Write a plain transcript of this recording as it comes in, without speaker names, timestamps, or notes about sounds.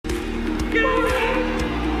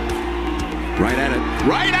Right at it.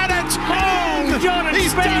 Right at it. Oh,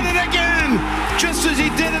 he's done it again. Just as he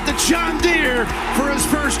did at the John Deere for his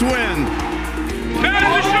first win.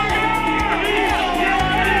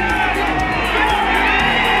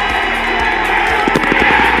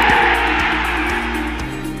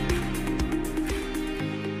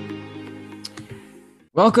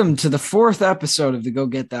 Welcome to the fourth episode of the Go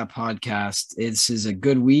Get That podcast. This is a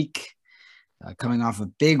good week, coming off a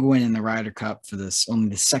big win in the Ryder Cup for this only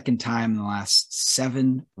the second time in the last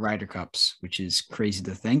 7 Ryder Cups, which is crazy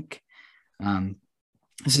to think.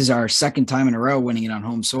 This is our second time in a row winning it on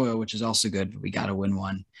home soil, which is also good. We got to win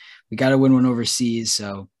one. We got to win one overseas,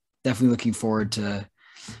 so definitely looking forward to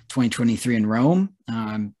 2023 in Rome.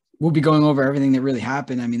 We'll be going over everything that really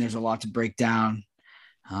happened. I mean, there's a lot to break down.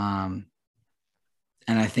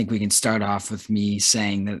 And I think we can start off with me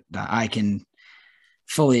saying that I can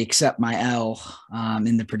fully accept my L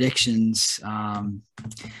in the predictions.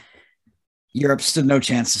 Europe stood no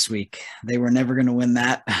chance this week. They were never going to win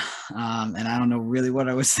that. And I don't know really what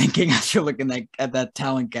I was thinking after looking at that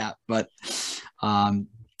talent gap, but it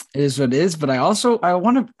is what it is. But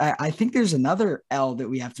I think there's another L that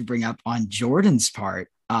we have to bring up on Jordan's part.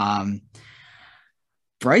 Bryson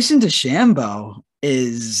DeChambeau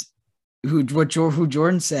is who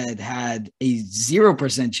Jordan said had a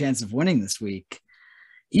 0% chance of winning this week.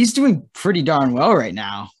 He's doing pretty darn well right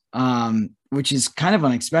now, which is kind of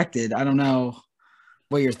unexpected. I don't know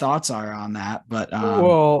what your thoughts are on that, but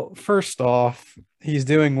well, first off, he's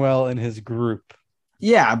doing well in his group.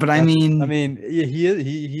 Yeah, but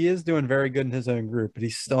he is doing very good in his own group, but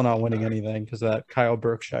he's still not winning anything because that Kyle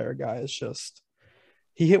Berkshire guy is just.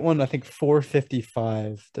 He hit one, I think,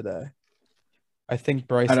 455 today. I think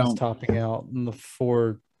Bryson's topping out in the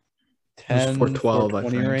 410, 412,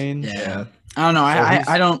 420 range. Yeah. I don't know.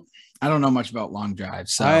 I don't know much about long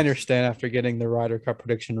drives. So. I understand after getting the Ryder Cup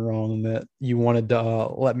prediction wrong that you wanted to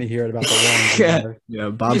let me hear it about the long drive. Yeah,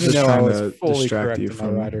 Bob's just trying to distract you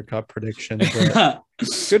from my Ryder Cup prediction. But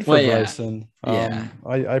good for Bryson. Yeah.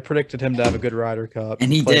 I predicted him to have a good Ryder Cup.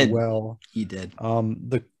 And he did. Well. He did.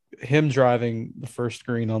 Him driving the first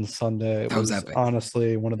green on Sunday was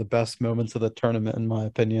honestly one of the best moments of the tournament, in my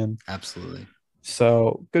opinion. Absolutely.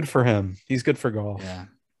 So good for him. He's good for golf. Yeah.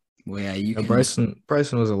 Well, yeah. Bryson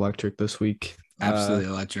was electric this week. Absolutely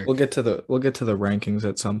electric. We'll get to the rankings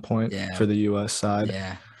at some point for the U.S. side.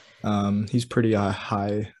 Yeah. He's pretty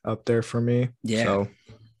high up there for me. Yeah. So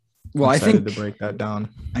I think to break that down.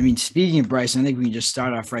 I mean, speaking of Bryson, I think we can just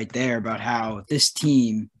start off right there about how this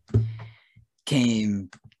team came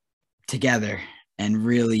together and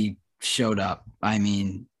really showed up. I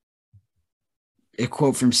mean, a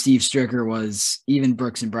quote from Steve Stricker was, even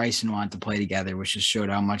Brooks and Bryson wanted to play together, which just showed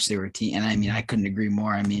how much they were a team. And I mean, I couldn't agree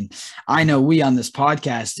more. I mean, I know we on this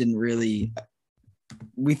podcast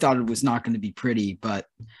we thought it was not going to be pretty, but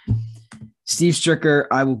Steve Stricker,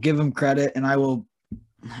 I will give him credit, and I'm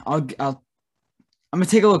going to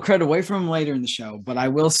take a little credit away from him later in the show, but I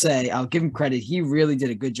will say I'll give him credit. He really did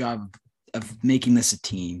a good job of making this a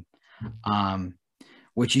team.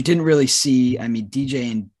 Which you didn't really see. I mean,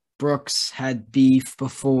 DJ and Brooks had beef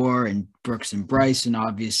before, and Brooks and Bryson,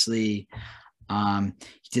 obviously. He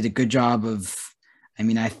did a good job of, I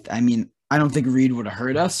don't think Reed would have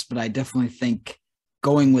hurt us, but I definitely think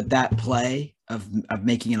going with that play of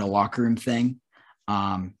making it a locker room thing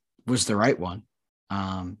was the right one,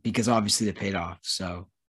 because obviously it paid off. So,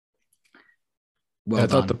 I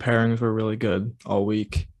thought the pairings were really good all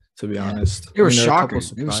week. To be honest, it was shocking.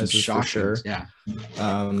 It was some shockers, sure.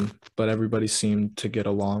 Yeah. But everybody seemed to get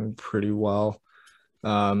along pretty well,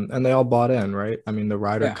 and they all bought in, right? I mean, the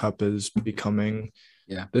Ryder Cup is becoming.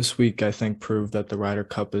 Yeah. This week, I think, proved that the Ryder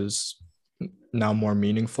Cup is now more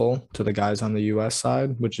meaningful to the guys on the U.S.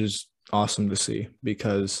 side, which is awesome to see,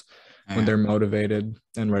 because when they're motivated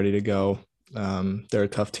and ready to go, they're a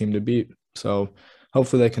tough team to beat. So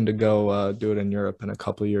hopefully they can go do it in Europe in a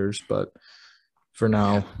couple of years, but. For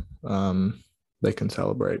now, they can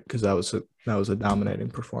celebrate, because that was a dominating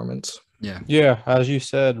performance. Yeah. As you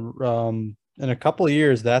said, in a couple of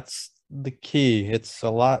years, that's the key. It's a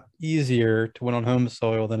lot easier to win on home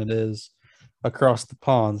soil than it is across the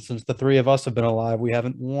pond. Since the three of us have been alive, we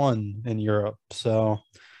haven't won in Europe. So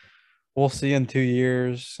we'll see in 2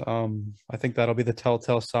 years. I think that'll be the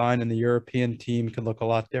telltale sign, and the European team could look a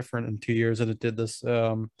lot different in 2 years than it did this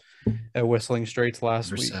at Whistling Straits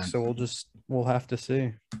last 100%. Week. So we'll have to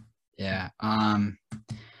see. Yeah.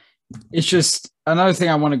 It's just another thing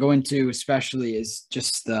I want to go into, especially, is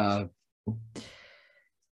just the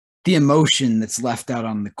emotion that's left out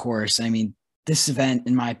on the course. I mean, this event,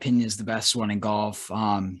 in my opinion, is the best one in golf.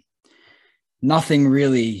 Nothing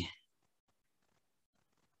really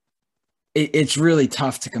it's really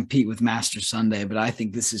tough to compete with Masters Sunday, but I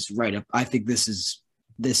think this is right up. I think this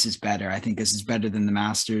is better. I think this is better than the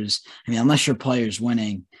Masters. I mean, unless your player's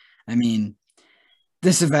winning, I mean,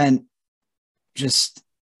 this event just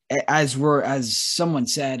as someone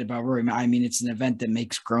said about Rory, I mean, it's an event that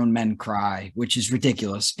makes grown men cry, which is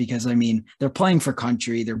ridiculous because I mean, they're playing for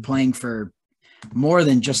country, they're playing for more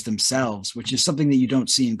than just themselves, which is something that you don't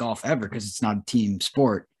see in golf ever because it's not a team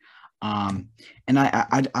sport. And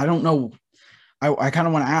I don't know. I kind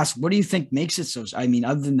of want to ask, what do you think makes it so? I mean,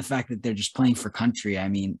 other than the fact that they're just playing for country, I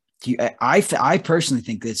mean, I personally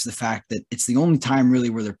think it's the fact that it's the only time really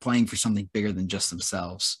where they're playing for something bigger than just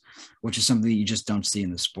themselves, which is something that you just don't see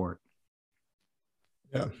in the sport.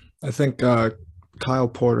 Yeah, I think Kyle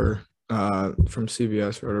Porter from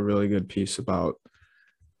CBS wrote a really good piece about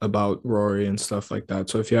Rory and stuff like that.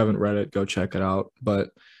 So if you haven't read it, go check it out. But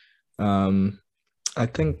I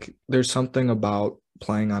think there's something about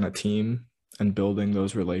playing on a team and building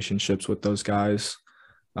those relationships with those guys.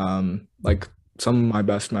 Like some of my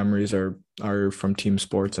best memories are from team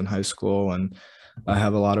sports in high school, and I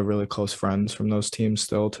have a lot of really close friends from those teams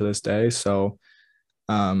still to this day. So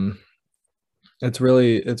it's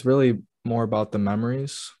really more about the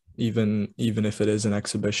memories, even if it is an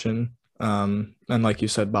exhibition. And like you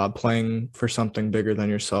said, Bob, playing for something bigger than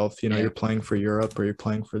yourself, you're playing for Europe or you're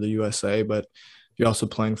playing for the USA, but you're also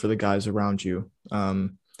playing for the guys around you.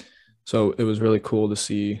 So it was really cool to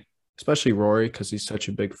see, especially Rory, because he's such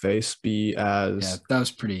a big face, be as that was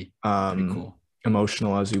pretty cool,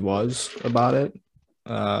 emotional as he was about it.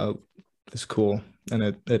 It's cool, and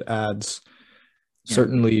it adds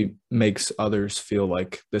certainly makes others feel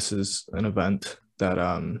like this is an event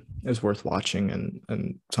that is worth watching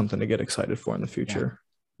and something to get excited for in the future.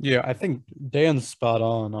 Yeah, I think Dan's spot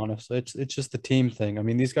on, honestly. It's just the team thing. I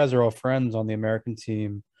mean, these guys are all friends on the American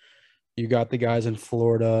team. You got the guys in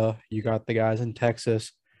Florida, you got the guys in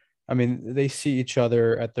Texas. I mean, they see each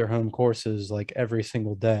other at their home courses like every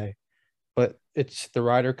single day. But it's the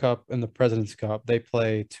Ryder Cup and the President's Cup. They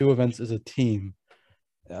play two events as a team.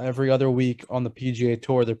 Every other week on the PGA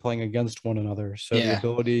Tour, they're playing against one another. So the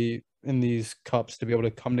ability in these cups to be able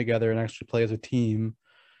to come together and actually play as a team,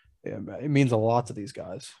 it means a lot to these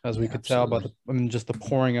guys, as we could tell by just the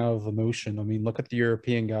pouring out of emotion. I mean, look at the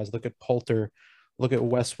European guys. Look at Poulter. Look at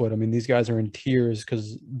Westwood. I mean, these guys are in tears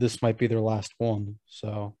because this might be their last one.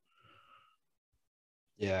 So,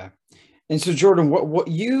 yeah. And so, Jordan, what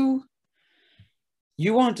you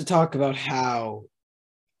want to talk about how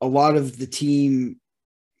a lot of the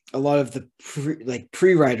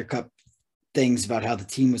pre-Ryder Cup things about how the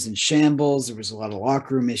team was in shambles. There was a lot of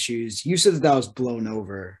locker room issues. You said that was blown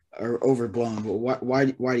over or overblown. But why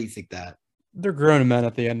do you think that? They're grown men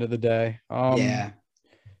at the end of the day.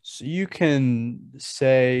 So you can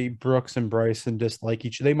say Brooks and Bryson dislike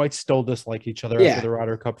each other. They might still dislike each other after the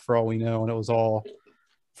Ryder Cup for all we know. And it was all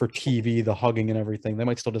for TV, the hugging and everything. They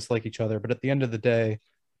might still dislike each other. But at the end of the day,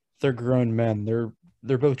 they're grown men.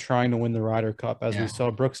 They're both trying to win the Ryder Cup, as we saw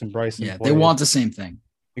Brooks and Bryson play. They want the same thing.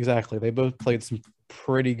 Exactly. They both played some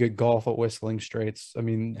pretty good golf at Whistling Straits. I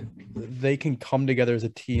mean, they can come together as a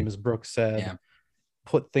team, as Brooks said,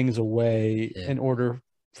 put things away in order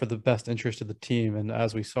for the best interest of the team. And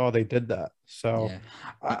as we saw, they did that. So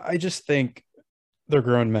I just think they're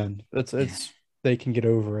grown men. They can get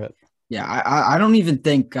over it. Yeah, I don't even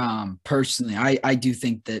think personally, I do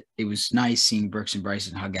think that it was nice seeing Brooks and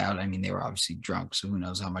Bryson hug out. I mean, they were obviously drunk, so who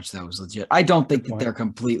knows how much that was legit. I don't think that they're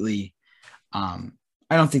completely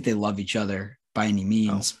I don't think they love each other by any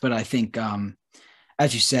means, but I think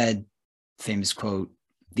as you said, famous quote,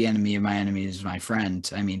 the enemy of my enemy is my friend.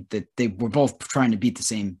 I mean, that they were both trying to beat the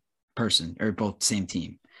same person or both the same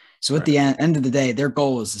team. So at the end of the day, their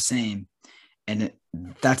goal is the same, and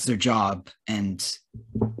that's their job. And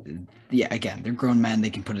again, they're grown men. They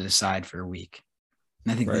can put it aside for a week.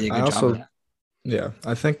 And I think they did a good job of that. Yeah,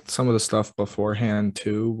 I think some of the stuff beforehand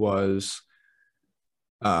too was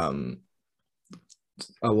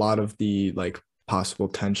a lot of the possible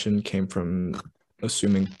tension came from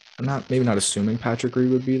maybe not assuming Patrick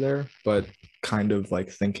Reed would be there, but kind of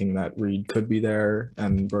thinking that Reed could be there,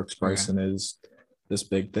 and Brooks Bryson is this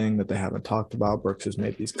big thing that they haven't talked about. Brooks has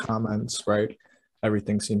made these comments, right?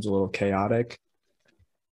 Everything seems a little chaotic.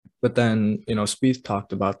 But then, Spieth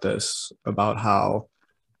talked about this, about how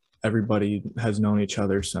everybody has known each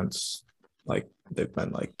other since they've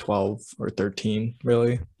been 12 or 13,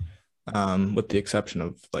 really. With the exception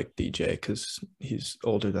of DJ, because he's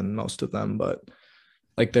older than most of them, but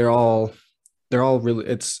they're all really,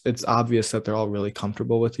 it's obvious that they're all really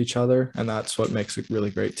comfortable with each other, and that's what makes a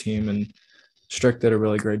really great team. And Strick did a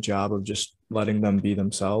really great job of just letting them be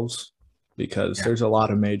themselves. because Yeah. there's a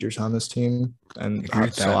lot of majors on this team. And Agree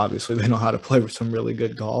with so that. obviously they know how to play with some really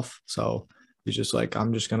good golf. So he's just like,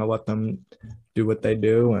 I'm just going to let them do what they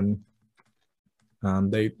do.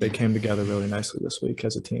 And they came together really nicely this week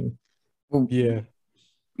as a team. Well, Yeah.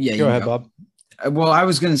 yeah, Go you ahead, go. Bob. Well, I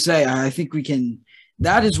was going to say, I think we can.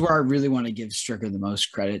 That is where I really want to give Stricker the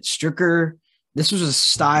most credit. Stricker, this was a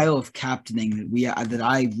style of captaining that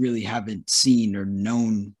I really haven't seen or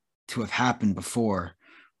known to have happened before,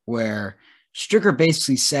 where Stricker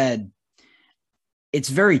basically said, it's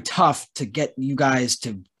very tough to get you guys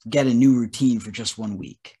to get a new routine for just 1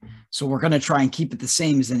 week. So we're going to try and keep it the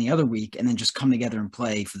same as any other week and then just come together and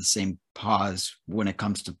play for the same pause when it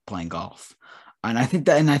comes to playing golf. And I think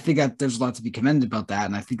that there's a lot to be commended about that.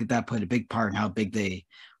 And I think that played a big part in how big they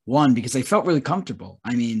won because they felt really comfortable.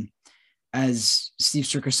 I mean, as Steve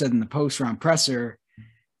Stricker said in the post-round presser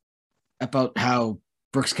about how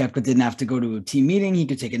Brooks Koepka didn't have to go to a team meeting. He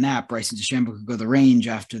could take a nap. Bryson DeChambeau could go to the range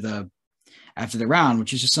after the round,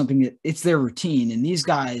 which is just something that it's their routine. And these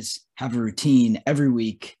guys have a routine every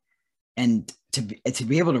week. And to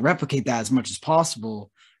be able to replicate that as much as possible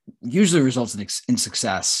usually results in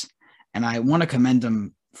success. And I want to commend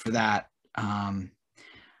them for that.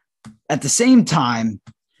 At the same time,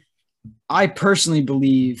 I personally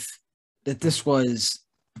believe that this was,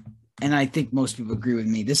 and I think most people agree with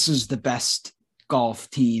me, this is the best golf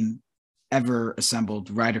team ever assembled,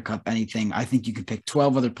 Ryder Cup, anything. I think you could pick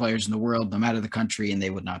 12 other players in the world, no matter the country, and they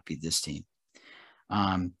would not beat this team.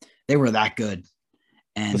 They were that good.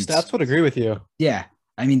 And The stats would agree with you. yeah,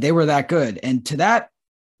 I mean, they were that good. And to that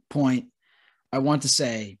point, I want to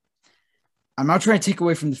say, I'm not trying to take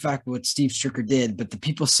away from the fact of what Steve Stricker did, but the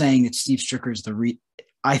people saying that Steve Stricker is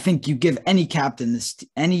I think you give any captain this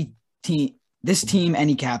team,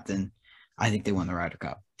 any captain, I think they won the Ryder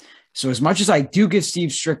Cup. So as much as I do give Steve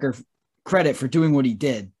Stricker credit for doing what he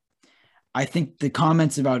did, I think the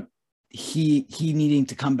comments about he needing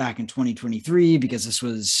to come back in 2023 because this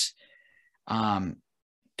was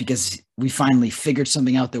because we finally figured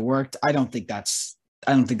something out that worked. I don't think that's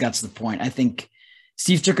the point. I think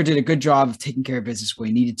Steve Stricker did a good job of taking care of business where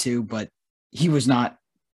he needed to, but he was not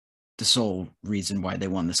the sole reason why they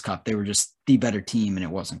won this cup. They were just the better team, and it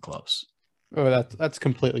wasn't close. Oh, that's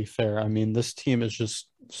completely fair. I mean, this team is just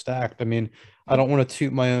stacked. I mean, I don't want to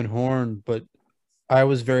toot my own horn, but I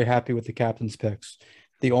was very happy with the captain's picks.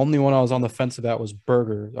 The only one I was on the fence about was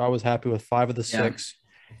Berger. I was happy with 5 of the 6.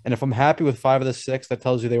 And if I'm happy with 5 of the 6, that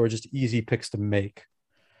tells you they were just easy picks to make.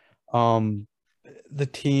 The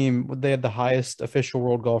team, they had the highest official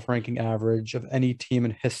world golf ranking average of any team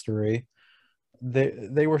in history.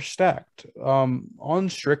 They were stacked. On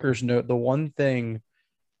Stricker's note, the one thing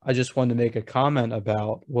I just wanted to make a comment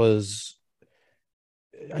about was,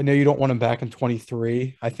 I know you don't want him back in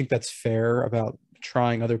 23. I think that's fair about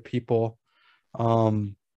trying other people,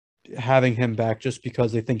 having him back just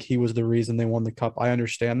because they think he was the reason they won the cup. I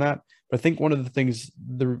understand that. But I think one of the things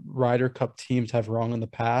the Ryder Cup teams have wrong in the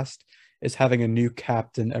past is having a new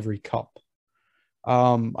captain every cup.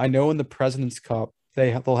 I know in the President's Cup,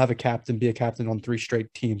 they'll have a captain be a captain on 3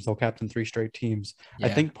 straight teams. They'll captain 3 straight teams. Yeah. I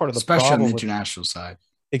think part of the especially problem on the international side.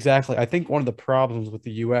 Exactly. I think one of the problems with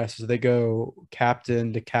the U.S. is they go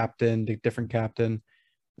captain to different captain.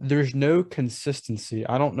 There's no consistency.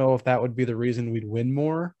 I don't know if that would be the reason we'd win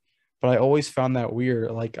more, but I always found that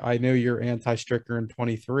weird. Like, I know you're anti-Stricker in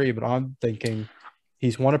 23, but I'm thinking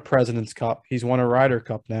he's won a President's Cup. He's won a Ryder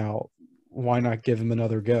Cup now. Why not give him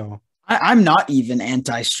another go? I'm not even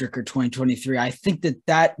anti-Stricker 2023. I think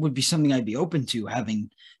that would be something I'd be open to, having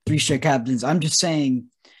 3 straight captains. I'm just saying,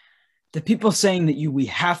 the people saying that we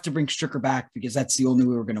have to bring Stricker back because that's the only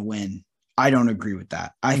way we're going to win, I don't agree with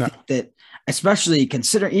that. I think that, especially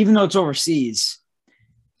even though it's overseas,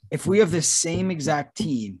 if we have this same exact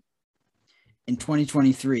team in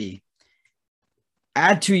 2023,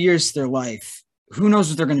 add 2 years to their life, who knows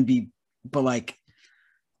what they're going to be. But like,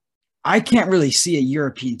 I can't really see a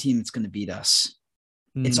European team that's going to beat us.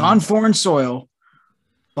 It's on foreign soil,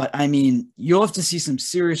 but I mean, you'll have to see some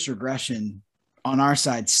serious regression on our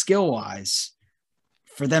side skill-wise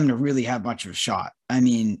for them to really have much of a shot. I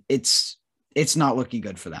mean, it's not looking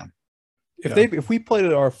good for them. If we played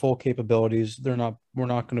at our full capabilities, we're not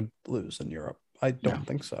going to lose in Europe. I don't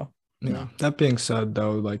think so. Yeah. That being said,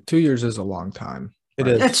 though, like 2 years is a long time. It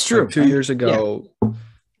is. That's true. Like 2 years ago,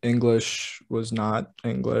 English was not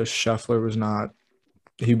English. Scheffler was not.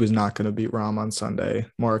 He was not going to beat Rahm on Sunday.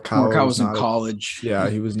 Morikawa was in college.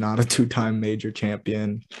 He was not a 2-time major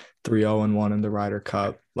champion. 3-0-1 in the Ryder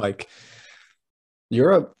Cup. Like,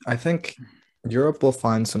 Europe, I think Europe will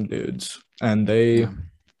find some dudes, and they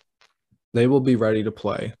they will be ready to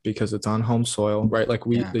play because it's on home soil, right? Like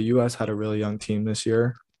the U.S. had a really young team this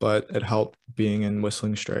year, but it helped being in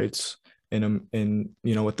Whistling Straits in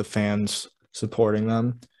with the fans supporting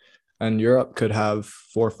them. And Europe could have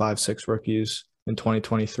 4, 5, 6 rookies in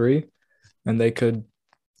 2023, and they could,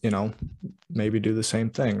 maybe do the same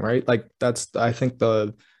thing, right? Like I think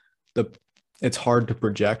the it's hard to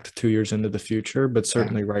project 2 years into the future, but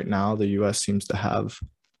certainly right now the U.S. seems to have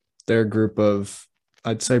their group of,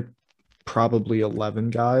 I'd say, probably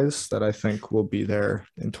 11 guys that I think will be there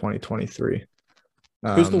in 2023.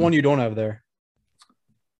 Who's the one you don't have there?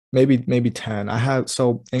 Maybe 10.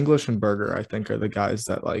 So English and Berger, I think, are the guys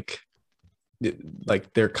that like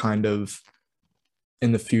they're kind of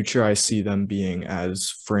in the future. I see them being as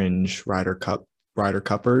fringe Ryder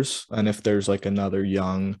Cuppers. And if there's like another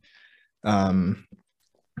young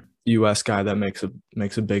US guy that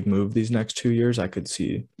makes a big move these next 2 years, I could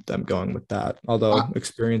see them going with that. Although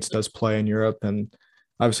experience does play in Europe, and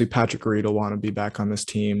obviously Patrick Reed will want to be back on this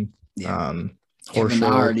team.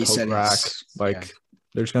 Horshaw,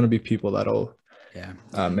 there's going to be people that'll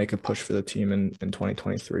make a push for the team in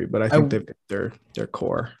 2023. But I think they've got their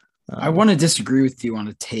core. I want to disagree with you on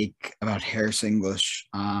a take about Harris English.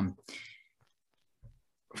 I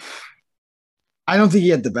don't think he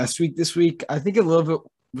had the best week this week. I think a little bit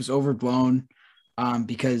was overblown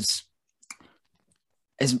because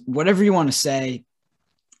as whatever you want to say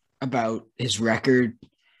about his record,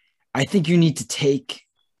 I think you need to take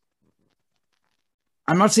 –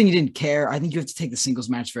 I'm not saying he didn't care. I think you have to take the singles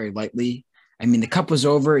match very lightly. I mean, the Cup was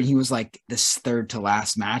over and he was like this third to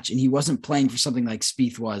last match, and he wasn't playing for something like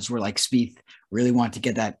Spieth was, where like Spieth really wanted to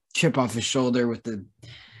get that chip off his shoulder with the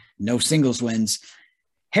no singles wins.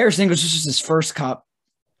 Harris English was just his first Cup.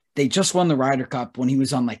 They just won the Ryder Cup when he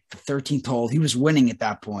was on like the 13th hole. He was winning at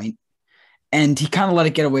that point, and he kind of let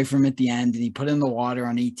it get away from him at the end, and he put in the water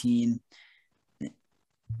on 18.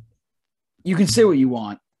 You can say what you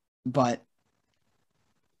want, but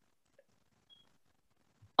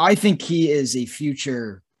I think he is a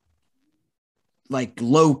future, like,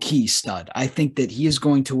 low-key stud. I think that he is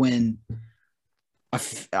going to win. I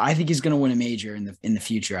think he's going to win a major in the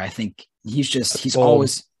future. I think he's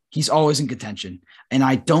always in contention, and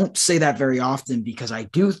I don't say that very often because I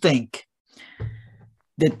do think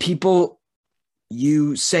that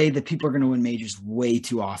you say that people are going to win majors way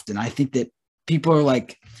too often. I think that people are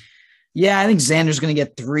like, yeah, I think Xander's going to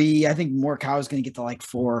get 3. I think Morikawa is going to get to like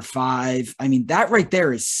 4 or 5. I mean, that right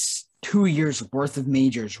there is 2 years worth of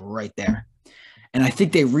majors right there. And I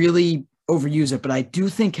think they really overuse it. But I do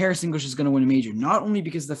think Harris English is going to win a major, not only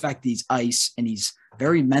because of the fact that he's ice and he's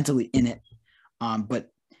very mentally in it, but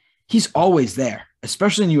he's always there,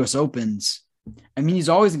 especially in U.S. Opens. I mean, he's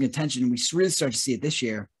always in contention. And we really start to see it this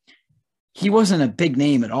year. He wasn't a big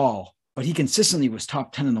name at all, but he consistently was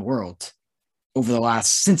top 10 in the world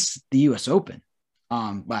since the U.S. Open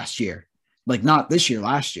last year, like not this year,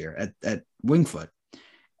 last year at Wingfoot.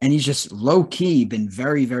 And he's just low key been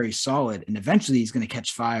very, very solid. And eventually he's going to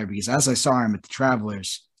catch fire because as I saw him at the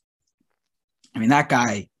Travelers, I mean, that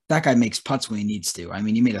guy makes putts when he needs to. I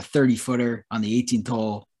mean, he made a 30-footer on the 18th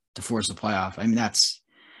hole to force a playoff.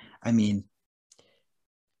 I mean,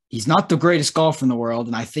 he's not the greatest golfer in the world,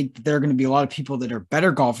 and I think that there are going to be a lot of people that are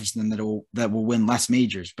better golfers than that will win less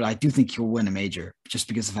majors. But I do think he'll win a major just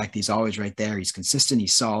because of the fact that he's always right there. He's consistent,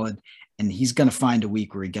 he's solid, and he's going to find a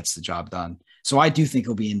week where he gets the job done. So I do think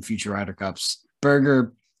he'll be in future Ryder Cups.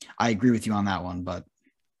 Berger, I agree with you on that one, but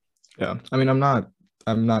yeah, I mean, I'm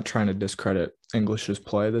not trying to discredit English's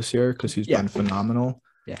play this year because he's been phenomenal.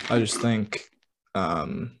 Yeah, I just think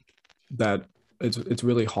that it's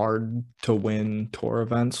really hard to win tour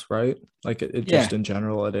events, right? Like it just in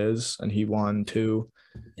general it is. And he won 2.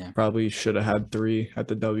 Yeah. Probably should have had 3 at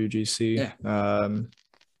the WGC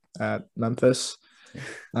at Memphis.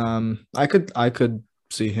 I could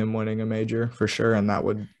see him winning a major for sure, and that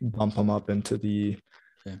would bump him up into the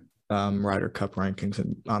Ryder Cup rankings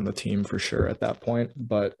on the team for sure at that point.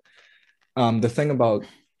 But the thing about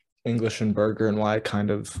English and Berger and why I kind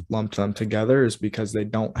of lumped them together is because they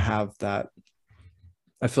don't have that.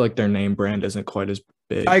 I feel like their name brand isn't quite as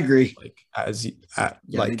big. I agree.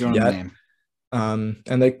 They don't yet. Name.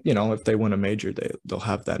 And they, if they win a major, they'll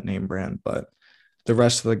have that name brand. But the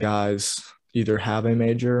rest of the guys either have a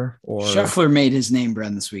major or Scheffler made his name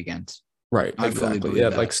brand this weekend. Right. Exactly. Yeah.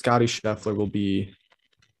 Like Scotty Scheffler will be,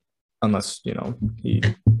 unless, he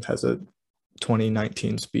has a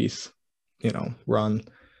 2019 Spieth, run,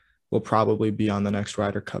 will probably be on the next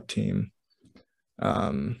Ryder Cup team.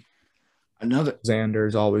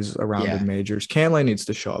 Xander's always around in majors. Cantlay needs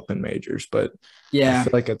to show up in majors, but I feel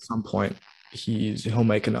like at some point he'll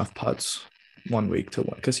make enough putts 1 week to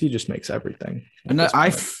win because he just makes everything. And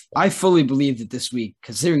I fully believe that this week,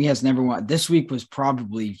 considering he has never won, this week was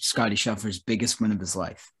probably Scotty Scheffler's biggest win of his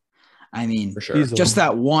life. I mean, for sure. just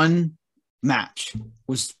that one match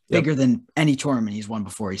was bigger than any tournament he's won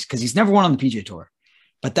before. Because he's never won on the PGA Tour,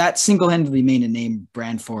 but that single-handedly made a name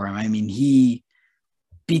brand for him. I mean, he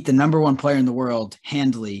beat the number one player in the world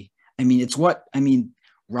handily. I mean,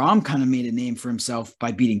 Rahm kind of made a name for himself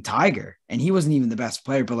by beating Tiger, and he wasn't even the best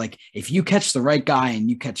player. But like, if you catch the right guy and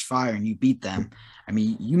you catch fire and you beat them, I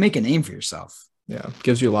mean, you make a name for yourself. Yeah,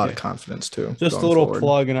 gives you a lot of confidence too. Just a little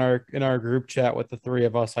plug in our group chat with the three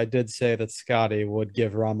of us. I did say that Scotty would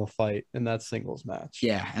give Rahm a fight in that singles match.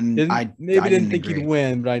 Yeah, and I didn't think he'd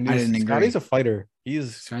win, but I knew Scotty's a fighter.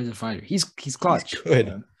 Scotty's a fighter. He's clutch. He's good.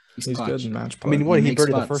 Yeah. He's clutch. good in match play. I mean, he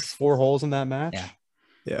birdied the first 4 holes in that match.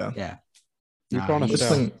 Yeah.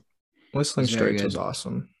 Whistling Straits was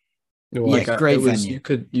awesome. Great venue.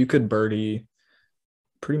 You could birdie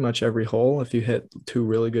pretty much every hole if you hit 2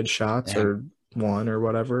 really good shots or 1 or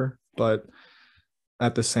whatever. But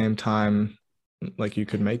at the same time, like, you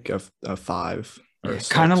could make a 5 or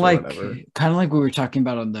kind of like we were talking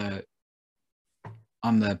about on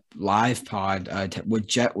the live pod. What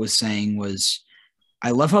Jet was saying was,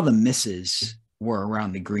 I love how the misses were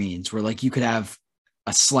around the greens, where like you could have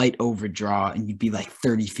a slight overdraw and you'd be like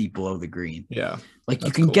 30 feet below the green. Yeah. Like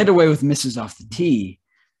you can get away with misses off the tee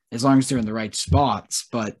as long as they're in the right spots,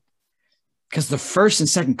 but because the first and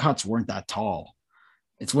second cuts weren't that tall.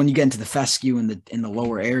 It's when you get into the fescue in the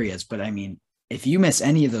lower areas. But I mean, if you miss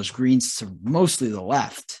any of those greens to mostly the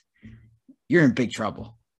left, you're in big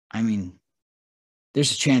trouble. I mean,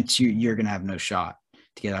 there's a chance you're going to have no shot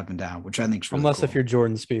to get up and down, which I think is really unless cool. if you're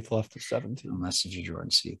Jordan Spieth left of 17. Unless if you're Jordan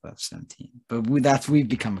Spieth left 17. But we've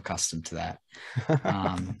become accustomed to that.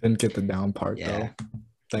 Didn't get the down part though.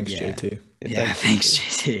 Thanks, JT. Yeah, thanks,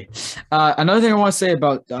 JT. Another thing I want to say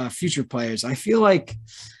about future players, I feel like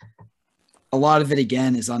a lot of it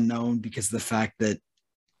again is unknown because of the fact that,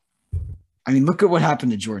 I mean, look at what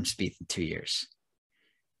happened to Jordan Spieth in 2 years.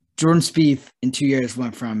 Jordan Spieth in 2 years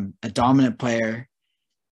went from a dominant player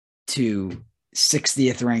to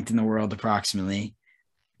 60th ranked in the world approximately,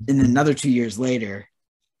 and then another 2 years later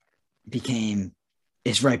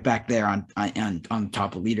is right back there on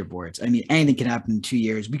top of leaderboards. I mean, anything can happen in 2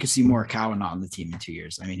 years. We could see Morikawa not on the team in 2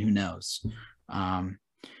 years. I mean, who knows?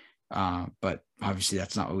 But obviously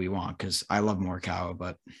that's not what we want because I love Morikawa,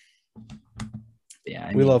 but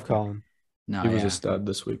we love Colin. No, he was a stud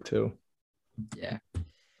this week too. Yeah.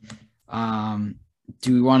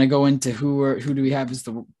 Do we want to go into who do we have as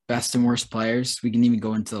the best and worst players? We can even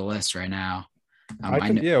go into the list right now.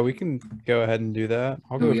 We can go ahead and do that.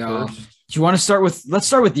 I'll go first. Do you want to let's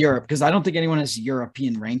start with Europe because I don't think anyone has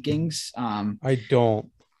European rankings. I don't.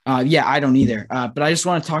 I don't either. But I just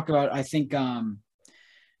want to talk about, I think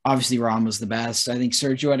obviously Rahm was the best. I think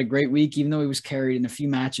Sergio had a great week, even though he was carried in a few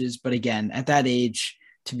matches. But again, at that age,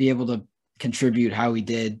 to be able to contribute how he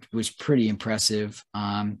did was pretty impressive.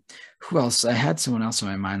 Who else? I had someone else in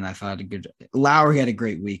my mind that I thought Lowry had a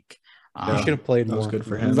great week. He should have played more. That was good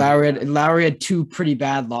for him. Lowry had 2 pretty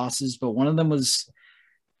bad losses, but one of them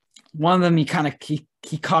he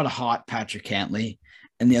caught a hot Patrick Cantlay,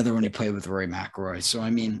 and the other one he played with Rory McIlroy. So I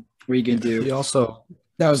mean, what are you gonna do? He also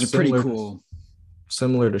that was pretty cool.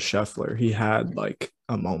 Similar to Scheffler, he had like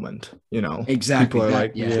a moment, Exactly. People are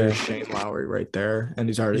like, there's Shane Lowry right there, and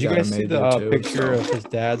he's already. Did you got guys a see the picture of his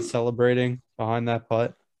dad celebrating behind that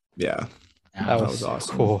putt? Yeah, that was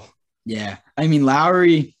awesome. Cool. Yeah, I mean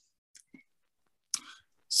Lowry.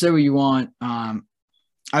 Say what you want.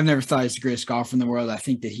 I've never thought he's the greatest golfer in the world. I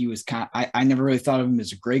think that he was I never really thought of him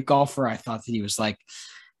as a great golfer. I thought that he was like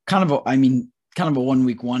kind of a 1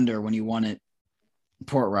 week wonder when he won at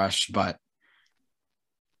Portrush, but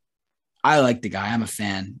I like the guy. I'm a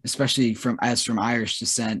fan, especially from Irish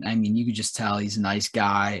descent. I mean, you could just tell he's a nice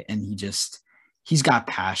guy and he's got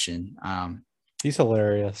passion. He's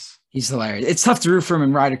hilarious. It's tough to root for him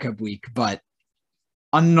in Ryder Cup week, but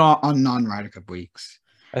on non-Ryder Cup weeks.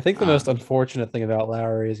 I think the most unfortunate thing about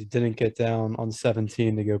Lowry is he didn't get down on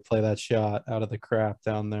 17 to go play that shot out of the crap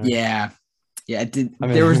down there. Yeah. Yeah, it did. I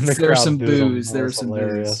mean, there was some booze. There was some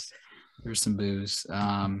booze.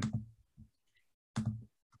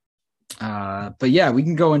 But yeah, we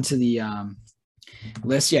can go into the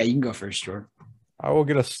list. Yeah, you can go first, Jordan. I will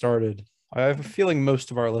get us started. I have a feeling most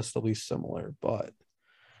of our list will be similar, but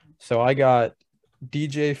so I got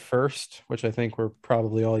DJ first, which I think we're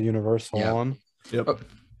probably all universal on. Yep.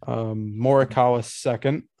 Morikawa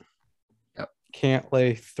second. Yep.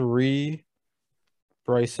 Cantlay 3,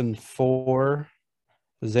 Bryson 4,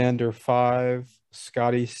 Xander 5,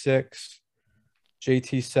 Scotty 6,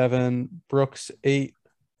 JT 7, Brooks 8,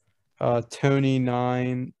 Tony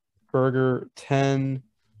 9, Berger 10,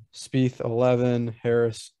 Spieth 11,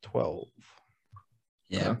 Harris 12.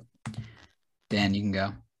 Yeah. Dan, you can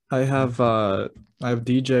go. I have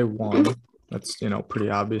DJ 1. That's pretty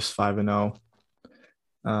obvious, 5-0.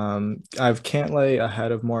 I have Cantlay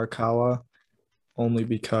ahead of Morikawa, only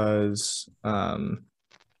because I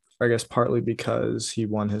guess partly because he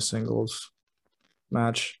won his singles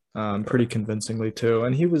match pretty convincingly too.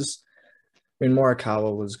 And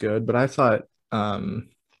Morikawa was good, but I thought don't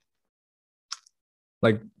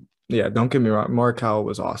get me wrong, Morikawa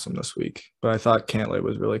was awesome this week, but I thought Cantlay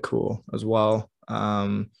was really cool as well.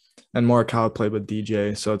 And Morikawa played with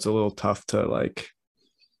DJ, so it's a little tough to like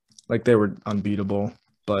they were unbeatable,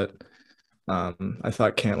 but I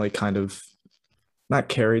thought Cantlay kind of not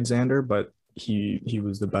carried Xander, but he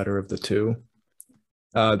was the better of the two.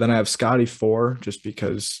 Then I have Scotty 4, just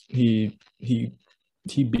because he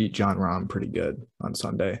beat Jon Rahm pretty good on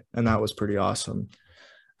Sunday, and that was pretty awesome.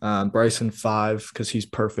 Bryson 5, because he's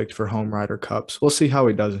perfect for home Ryder Cups. We'll see how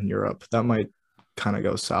he does in Europe. That might kind of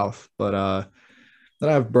go south. But then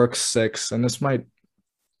I have Brooks 6, and this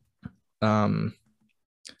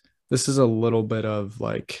is a little bit of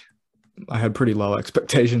like, I had pretty low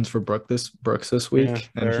expectations for Brooks this week,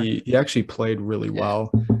 and he actually played really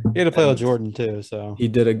well. He had to play with Jordan too, so he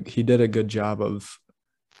did a good job of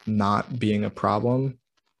not being a problem,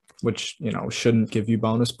 which shouldn't give you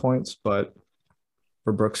bonus points, but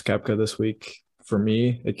for Brooks Koepka this week, for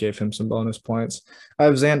me, it gave him some bonus points. I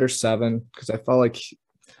have Xander 7 because I felt like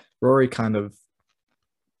Rory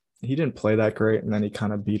he didn't play that great, and then he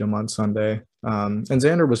kind of beat him on Sunday. And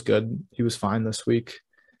Xander was good. He was fine this week.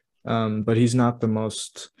 But he's not the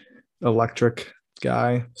most electric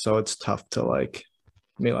guy, so it's tough to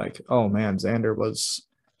be like, oh man, Xander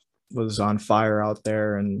was on fire out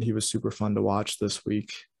there, and he was super fun to watch this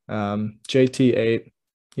week. JT 8,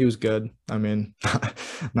 he was good. I mean,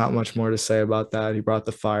 not much more to say about that. He brought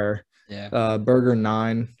the fire. Yeah. Berger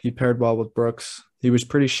 9, he paired well with Brooks. He was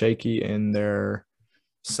pretty shaky in their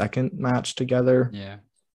second match together. Yeah.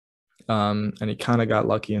 And he kind of got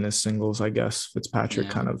lucky in his singles, I guess. Fitzpatrick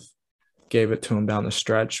kind of gave it to him down the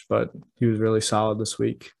stretch, but he was really solid this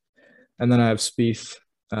week. And then I have Spieth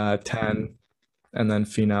 10, and then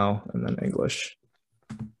Finau, and then English.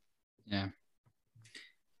 Yeah.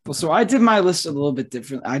 Well, so I did my list a little bit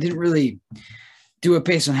different. I didn't really do it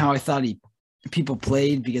based on how I thought people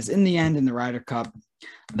played, because in the end, in the Ryder Cup,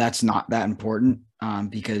 that's not that important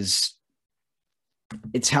because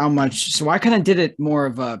it's how much. So I kind of did it more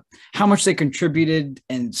of a how much they contributed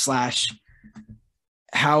and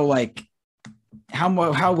 / how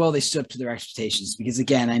well they stood up to their expectations. Because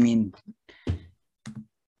again, I mean,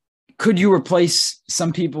 could you replace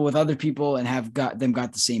some people with other people and have got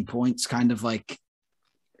the same points kind of like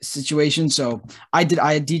situation? So I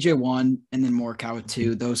had DJ 1 and then Morikawa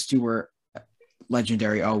 2. Those two were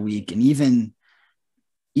legendary all week. And even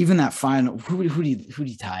that final, who do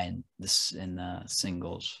you tie in this in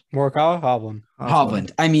singles? Morikawa,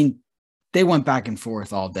 Hovland. I mean, they went back and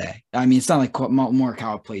forth all day. I mean, it's not like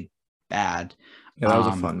Morikawa played bad. Yeah, that was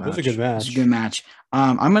a fun match. It was a good match. It was a good match.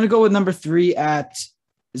 I'm going to go with number 3 at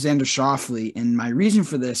Xander Schauffele. And my reason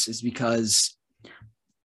for this is because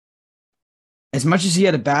as much as he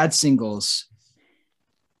had a bad singles,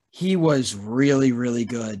 he was really, really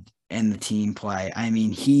good in the team play. I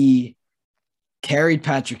mean, he carried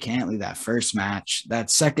Patrick Cantlay that first match. That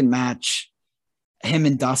second match, him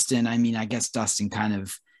and Dustin, I mean, I guess Dustin kind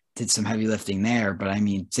of did some heavy lifting there, but I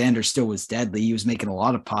mean, Xander still was deadly. He was making a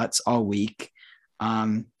lot of putts all week.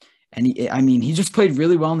 And he just played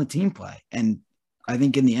really well in the team play. And I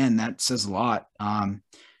think in the end, that says a lot.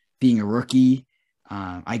 Being a rookie,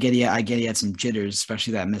 I get he had some jitters,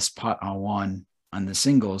 especially that missed putt on 1 on the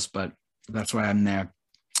singles, but that's why I'm there.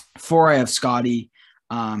 4, I have Scotty.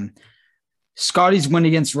 Scotty's win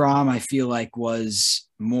against Rahm, I feel like, was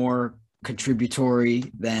more contributory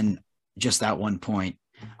than just that 1 point.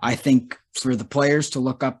 I think for the players to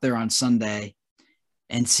look up there on Sunday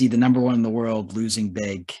and see the number 1 in the world losing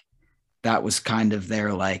big, that was kind of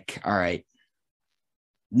their like, all right,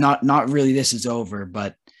 not really this is over,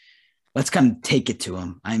 but let's kind of take it to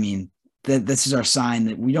him. I mean, this is our sign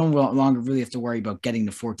that we don't longer really have to worry about getting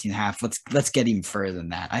to 14.5. Let's get even further than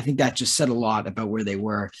that. I think that just said a lot about where they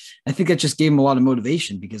were. I think that just gave them a lot of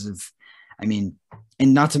motivation because of, I mean,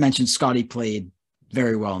 and not to mention Scotty played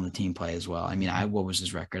very well in the team play as well. I mean, what was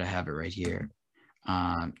his record? I have it right here.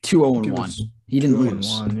 2-0-1. He didn't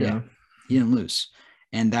lose. Yeah, he didn't lose.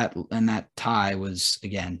 And that tie was,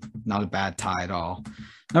 again, not a bad tie at all.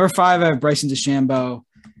 Number 5, I have Bryson DeChambeau.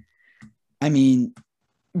 I mean,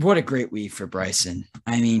 what a great week for Bryson.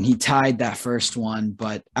 I mean, he tied that first one,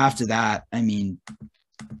 but after that, I mean,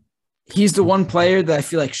 he's the one player that I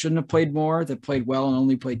feel like shouldn't have played more, that played well and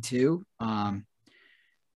only played 2.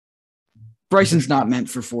 Bryson's not meant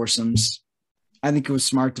for foursomes. I think it was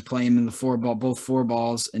smart to play him in the both 4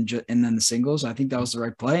 balls and then the singles. I think that was the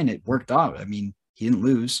right play, and it worked out. I mean, he didn't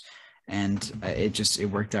lose, and it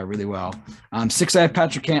worked out really well. 6, I have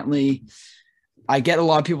Patrick Cantley. I get a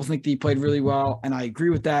lot of people think that he played really well, and I agree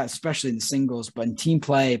with that, especially in the singles. But in team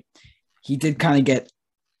play, he did kind of get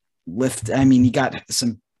lift. I mean, he got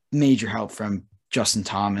some major help from Justin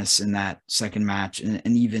Thomas in that second match, and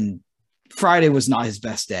even Friday was not his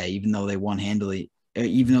best day, even though they won handily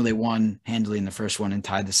in the first one and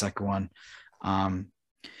tied the second one.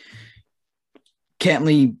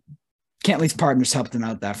 Cantley's partners helped him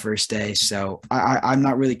out that first day, so I'm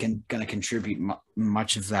not really going to contribute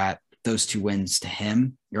much of those 2 wins to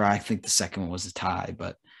him. Or I think the second one was a tie,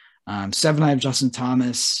 but 7, I have Justin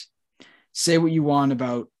Thomas. Say what you want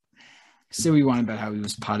about how he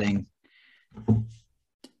was putting.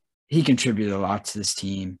 He contributed a lot to this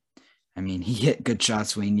team. I mean, he hit good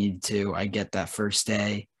shots when he needed to. I get that first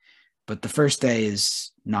day, but the first day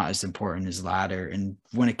is not as important as latter. And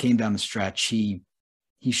when it came down the stretch, he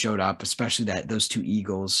showed up, especially those 2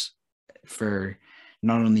 eagles for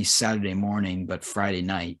not only Saturday morning, but Friday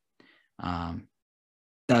night.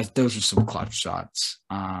 Those are some clutch shots.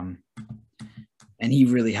 And he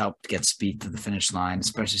really helped get Spieth to the finish line,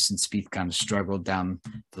 especially since Spieth kind of struggled down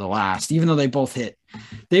to the last, even though they both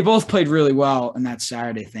played really well in that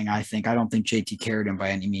Saturday thing. I don't think JT carried him by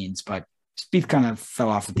any means, but Spieth kind of fell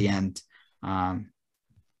off at the end.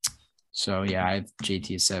 So yeah, I have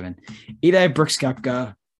JT at 7. 8, I have Brooks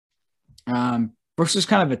Koepka. Brooks was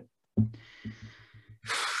kind of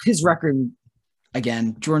his record.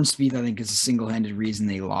 Again, Jordan Spieth, I think, is a single-handed reason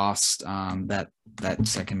they lost that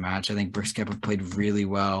second match. I think Brooks Koepka played really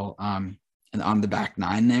well and on the back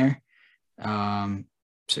 9 there.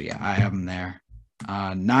 So, yeah, I have him there.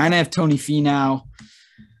 9, I have Tony Finau.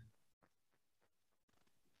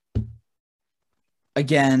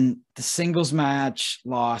 Again, the singles match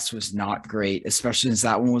loss was not great, especially since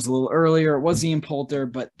that one was a little earlier. It was Ian Poulter,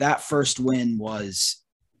 but that first win was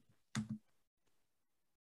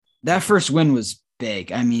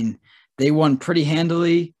big. I mean, they won pretty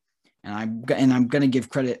handily, and I'm going to give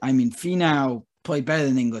credit. I mean, Finau played better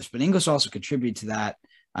than English, but English also contributed to that.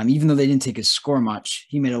 Even though they didn't take his score much,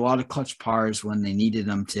 he made a lot of clutch pars when they needed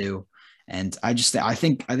him to. And I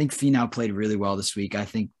think Finau played really well this week. I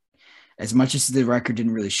think as much as the record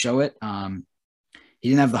didn't really show it, he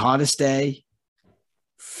didn't have the hottest day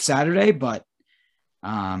Saturday, but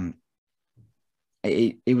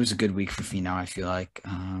it was a good week for Finau, I feel like.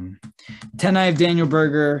 10, I have Daniel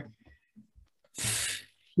Berger.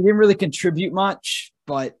 He didn't really contribute much,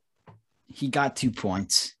 but he got 2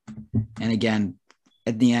 points. And again,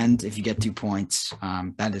 at the end, if you get 2 points,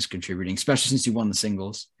 that is contributing, especially since you won the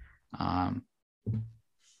singles.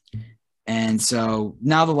 And so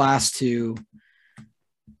now the last 2,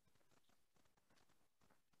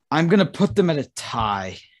 I'm going to put them at a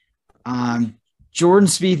tie. Jordan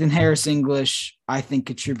Spieth and Harris English, I think,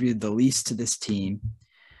 contributed the least to this team.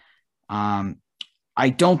 I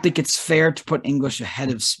don't think it's fair to put English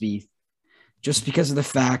ahead of Spieth just because of the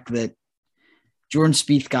fact that Jordan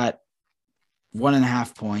Spieth got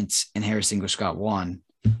 1.5 points and Harris English got 1.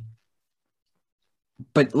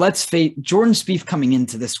 But let's face Jordan Spieth coming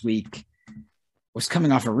into this week was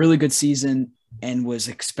coming off a really good season and was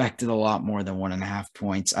expected a lot more than 1.5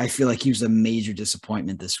 points. I feel like he was a major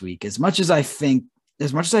disappointment this week. As much as I think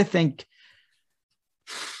that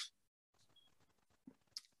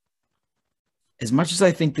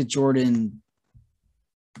Jordan,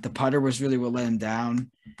 the putter was really what let him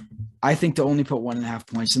down. I think to only put 1.5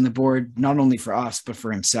 points on the board, not only for us, but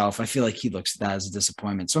for himself, I feel like he looks at that as a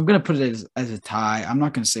disappointment. So I'm going to put it as a tie. I'm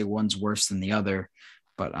not going to say one's worse than the other,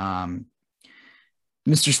 but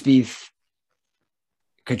Mr. Spieth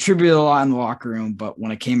contributed a lot in the locker room, but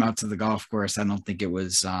when it came out to the golf course, I don't think it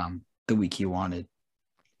was the week he wanted.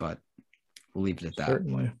 But we'll leave it at that.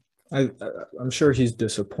 Certainly. I'm sure he's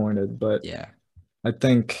disappointed, but yeah, I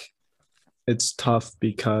think it's tough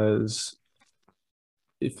because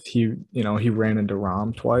if he ran into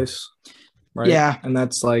Rahm twice, right? Yeah. And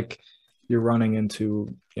that's like you're running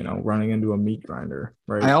into a meat grinder,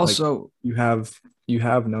 right? I also you have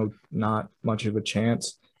not much of a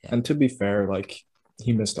chance. Yeah. And to be fair, like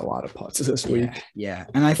he missed a lot of putts this week. Yeah.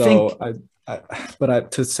 And I think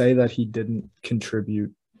to say that he didn't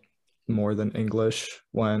contribute more than English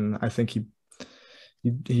when I think he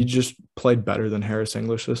just played better than Harris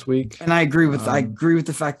English this week. And I agree with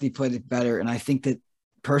the fact that he played it better. And I think that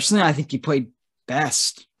personally, I think he played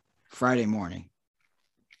best Friday morning.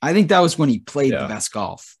 I think that was when he played the best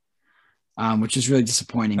golf, which is really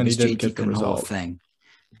disappointing because JT couldn't hold a thing.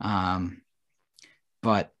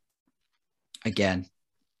 But again,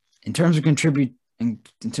 in terms of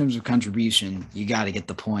contribution, you got to get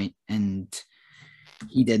the point, and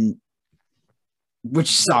he didn't,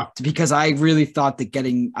 which sucked because I really thought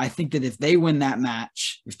that I think that if they win that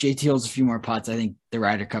match, if JT holds a few more putts, I think the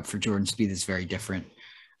Ryder Cup for Jordan Spieth is very different.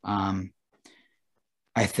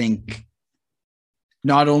 I think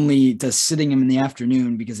not only does sitting him in the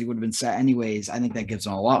afternoon because he would have been sat anyways, I think that gives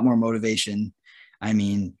him a lot more motivation. I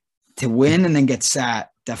mean, to win and then get sat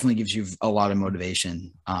definitely gives you a lot of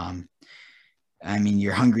motivation. I mean,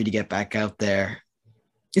 you're hungry to get back out there.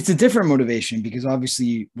 It's a different motivation because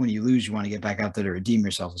obviously when you lose, you want to get back out there to redeem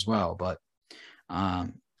yourself as well. But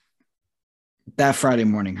that Friday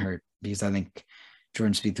morning hurt because I think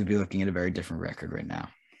Jordan Spieth would be looking at a very different record right now.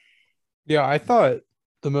 Yeah, I thought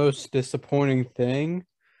the most disappointing thing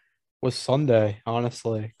was Sunday,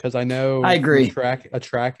 honestly, because I know I agree. From a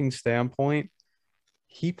tracking standpoint,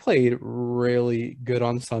 he played really good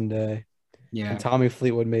on Sunday. Yeah. And Tommy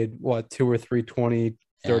Fleetwood made, 2 or 3 20,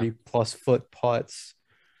 30-plus foot putts.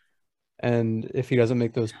 And if he doesn't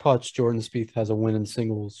make those putts, Jordan Spieth has a win in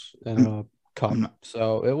singles and a cup.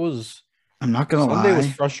 So it was – I'm not going to lie. Sunday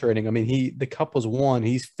was frustrating. I mean, the cup was won.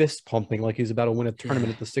 He's fist pumping like he's about to win a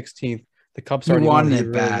tournament at the 16th. The cup's already won. He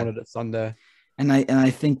really wanted it Sunday. And I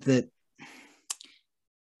think that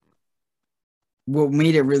what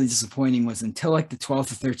made it really disappointing was until like the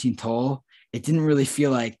 12th or 13th hole, it didn't really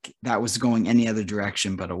feel like that was going any other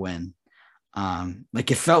direction but a win.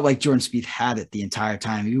 Like it felt like Jordan Spieth had it the entire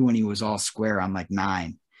time, even when he was all square on like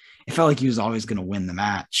 9. It felt like he was always going to win the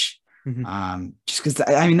match. Mm-hmm. Just because,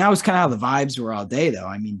 I mean, that was kind of how the vibes were all day, though.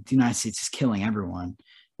 I mean, the United States is killing everyone.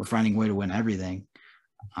 We're finding a way to win everything.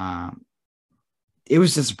 It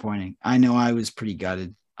was disappointing. I know I was pretty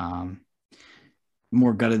gutted.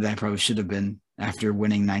 More gutted than I probably should have been after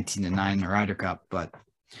winning 19-9 in the Ryder Cup. But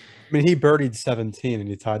I mean, he birdied 17 and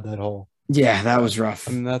he tied that hole. Yeah, that was rough.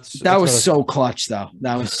 I mean, that was so clutch, though.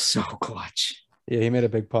 That was so clutch. Yeah, he made a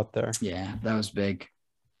big putt there. Yeah, that was big.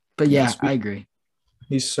 But yeah, I agree.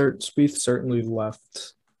 Spieth certainly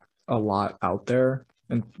left a lot out there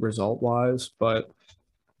and result-wise, but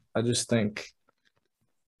I just think,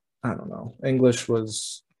 I don't know, English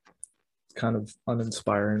was kind of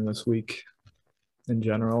uninspiring this week in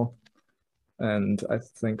general, and I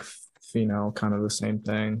think Finau kind of the same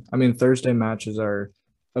thing. I mean, Thursday matches are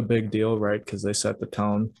a big deal, right? Because they set the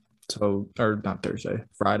tone. So, or not Thursday,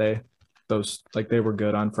 Friday. Those, like, they were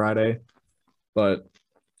good on Friday, but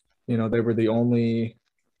you know, they were the only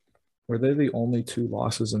 2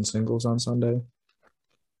 losses in singles on Sunday?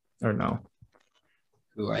 Or no?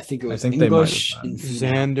 Ooh, I think it was English and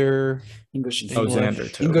Xander. English.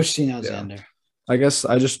 Xander too. English, Finau, Xander. I guess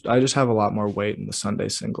I just have a lot more weight in the Sunday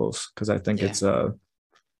singles because I think it's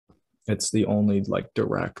the only like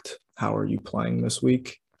direct how are you playing this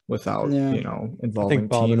week without involving I think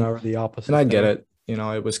Bob team. and I were the opposite. And I get it. You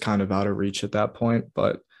know, it was kind of out of reach at that point,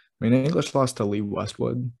 but I mean, English lost to Lee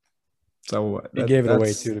Westwood. So he gave it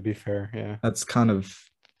away too, to be fair. Yeah. That's kind of,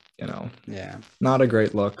 not a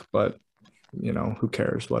great look, but who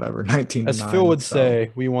cares? Whatever. 19-9. As Phil would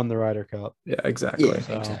say, we won the Ryder Cup. Yeah, exactly. Yeah,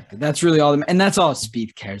 exactly. That's really all, and that's all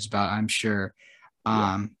Spieth cares about, I'm sure.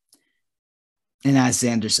 And as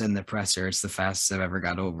Xander said in the presser, it's the fastest I've ever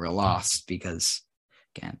got over a loss because,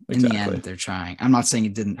 again, in the end, they're trying. I'm not saying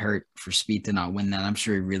it didn't hurt for Spieth to not win that. I'm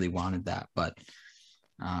sure he really wanted that, but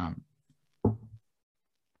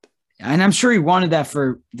and I'm sure he wanted that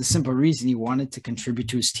for the simple reason he wanted to contribute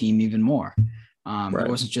to his team even more. It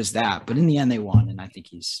wasn't just that, but in the end they won, and I think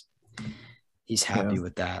he's happy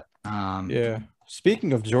with that. Yeah.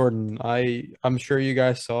 Speaking of Jordan, I'm sure you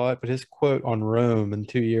guys saw it, but his quote on Rome in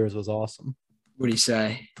 2 years was awesome. What did he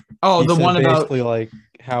say? Oh, the said one about basically like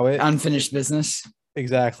how it unfinished business.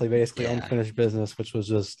 Exactly, basically unfinished business, which was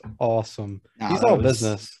just awesome. No, he's all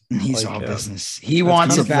business. He's all business. He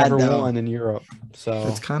wants it bad number though. one in Europe. So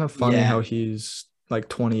it's kind of funny how he's like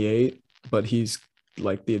 28, but he's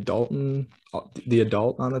like the adult on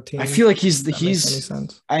the team. I feel like he's any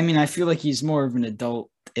sense? I mean, I feel like he's more of an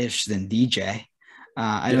adult-ish than DJ.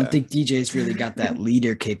 I don't think DJ's really got that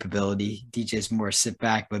leader capability. DJ's more sit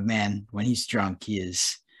back, but man, when he's drunk,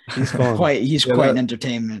 he's quite an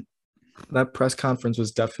entertainment. That press conference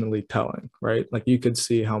was definitely telling, right? Like you could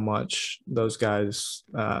see how much those guys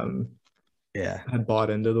had bought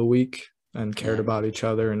into the week and cared about each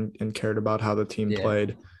other and cared about how the team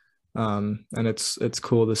played. And it's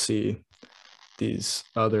cool to see these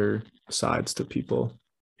other sides to people.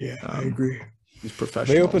 Yeah, I agree. He's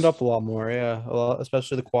professional. They opened up a lot more, yeah. A lot,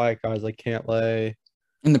 especially the quiet guys like Cantlay,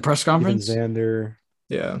 In the press even conference? Xander.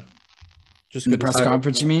 Yeah. Just In the good to press see.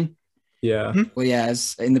 conference, you mean? Yeah. Well, yeah,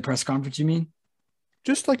 as in the press conference, you mean?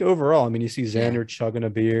 Just like overall, I mean, you see Yeah. Xander chugging a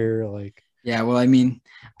beer, like Yeah, well, I mean,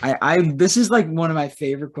 I this is like one of my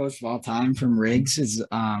favorite quotes of all time from Riggs is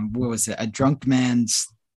what was it? A drunk man's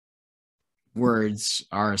words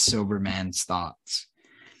are a sober man's thoughts.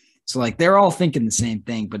 So like they're all thinking the same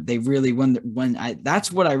thing, but they really when I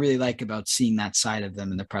that's what I really like about seeing that side of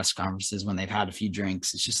them in the press conferences when they've had a few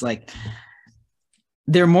drinks. It's just like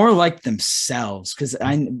they're more like themselves because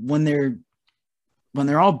when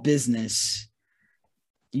they're all business,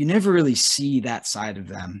 you never really see that side of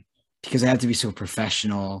them because they have to be so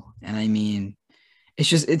professional. And I mean,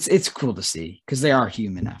 it's cool to see because they are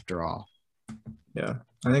human after all. Yeah.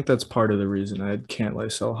 I think that's part of the reason I had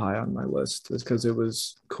Cantlay so high on my list is because it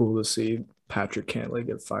was cool to see Patrick Cantlay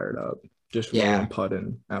get fired up, just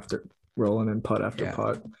rolling and putt after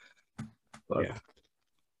putt. But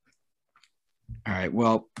All right.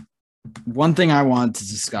 Well, one thing I wanted to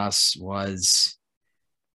discuss was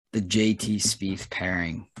the JT Spieth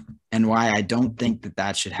pairing and why I don't think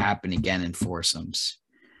that should happen again in foursomes.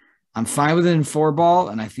 I'm fine with it in four ball,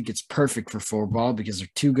 and I think it's perfect for four ball because they're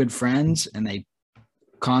two good friends and they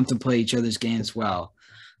contemplate each other's games well.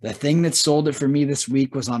 The thing that sold it for me this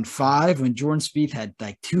week was on 5 when Jordan Spieth had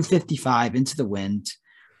like 255 into the wind.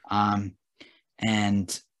 And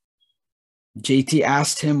JT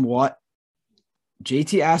asked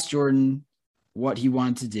Jordan what he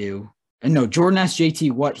wanted to do. And no, Jordan asked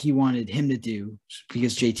JT what he wanted him to do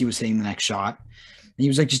because JT was hitting the next shot. And he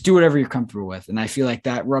was like, just do whatever you're comfortable with. And I feel like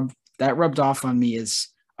that rubbed off on me as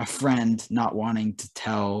a friend not wanting to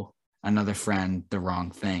tell another friend the wrong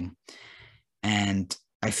thing. And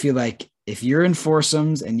I feel like if you're in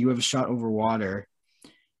foursomes and you have a shot over water,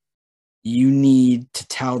 you need to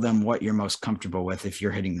tell them what you're most comfortable with if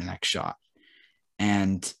you're hitting the next shot.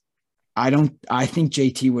 And I think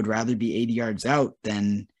JT would rather be 80 yards out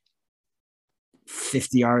than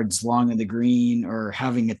 50 yards long of the green or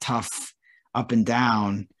having a tough up and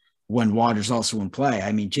down when water's also in play.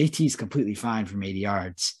 I mean, JT is completely fine from 80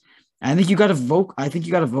 yards. I think you got to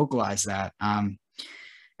vocalize that. And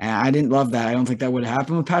I didn't love that. I don't think that would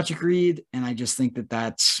happen with Patrick Reed. And I just think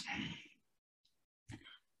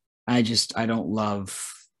I don't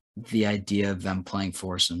love the idea of them playing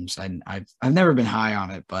foursomes. I've never been high on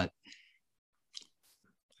it, but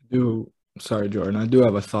sorry, Jordan. I do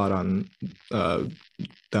have a thought on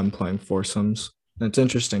them playing foursomes. And it's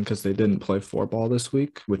interesting because they didn't play four ball this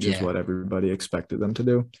week, which is what everybody expected them to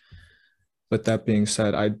do. But that being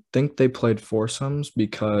said, I think they played foursomes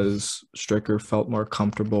because Stricker felt more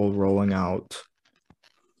comfortable rolling out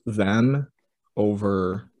them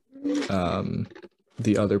over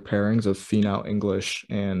the other pairings of Finau English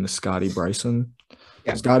and Scotty Bryson.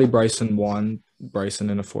 Yeah. Scotty Bryson won. Bryson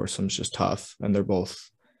in a foursome is just tough, and they're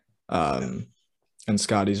both. And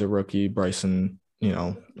Scotty's a rookie. Bryson,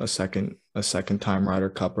 a second time Ryder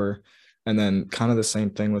Cupper, and then kind of the same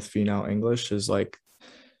thing with Finau English is like.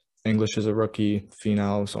 English is a rookie.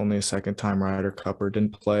 Finau's only a second-time Ryder Cupper.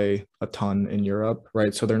 Didn't play a ton in Europe,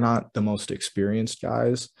 right? So they're not the most experienced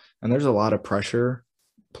guys. And there's a lot of pressure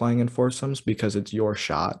playing in foursomes because it's your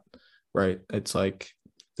shot, right? It's like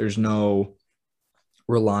there's no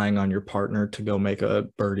relying on your partner to go make a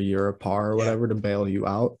birdie or a par or whatever to bail you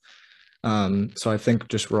out. So I think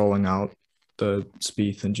just rolling out the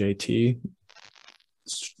Spieth and JT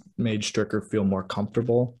made Stricker feel more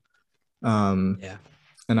comfortable.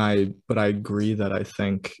 But I agree that I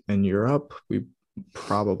think in Europe, we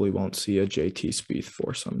probably won't see a JT Spieth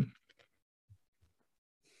foursome.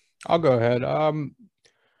 I'll go ahead. I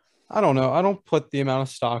don't know. I don't put the amount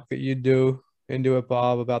of stock that you do into it,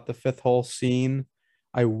 Bob, about the fifth hole scene.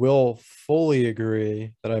 I will fully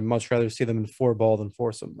agree that I'd much rather see them in four ball than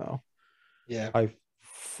foursome, though. Yeah. I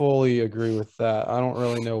fully agree with that. I don't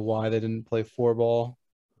really know why they didn't play four ball.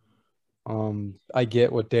 I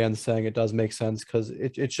get what Dan's saying. It does make sense because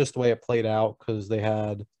it's just the way it played out because they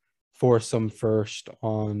had foursome first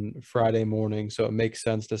on Friday morning. So it makes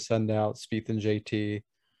sense to send out Spieth and JT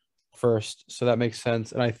first. So that makes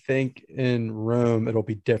sense. And I think in Rome, it'll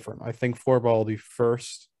be different. I think four ball will be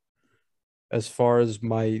first. As far as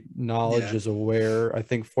my knowledge is aware, I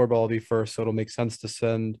think four ball will be first. So it'll make sense to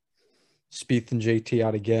send Spieth and JT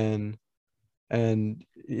out again. And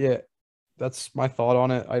that's my thought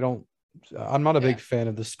on it. I'm not a big fan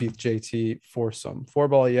of the Spieth JT foursome. Four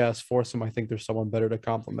ball, yes. Foursome, I think there's someone better to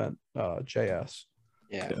complement JS.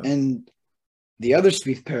 Yeah. And the other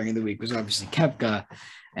Spieth pairing of the week was obviously Koepka.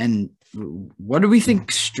 And what do we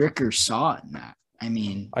think Stricker saw in that? I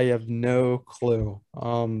mean, I have no clue.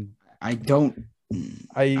 I don't.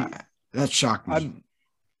 That shocked me.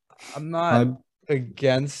 I'm not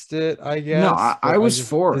against it, I guess. No, I was just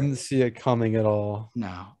for didn't it. see it coming at all.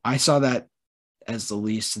 No, I saw that as the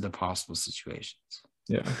least of the possible situations.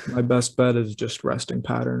 Yeah, my best bet is just resting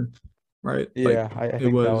pattern, right? Yeah, I it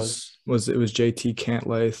think that was JT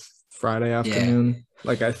Cantlay Friday afternoon.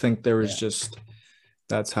 Like I think there was just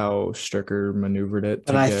that's how Stricker maneuvered it.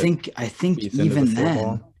 But I think even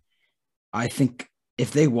then, I think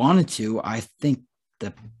if they wanted to, I think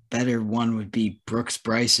the better one would be Brooks,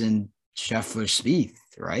 Bryson, Scheffler, Spieth,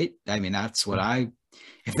 right? I mean, that's what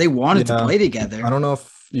if they wanted to play together. I don't know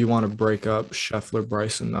if you want to break up Scheffler,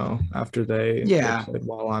 Bryson though, after they played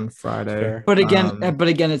well on Friday. But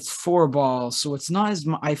again, it's 4 balls, so it's not as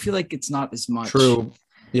much. I feel like it's not as much. True.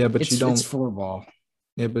 Yeah, but it's 4 ball.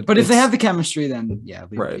 Yeah, but if they have the chemistry, then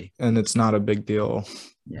right. And it's not a big deal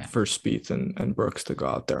for Spieth and Brooks to go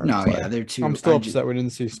out there. They're too. I'm still upset we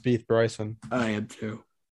didn't see Spieth Bryson. I am too.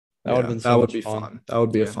 That would have been so much fun. That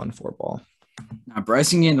would be a fun 4 ball. Now,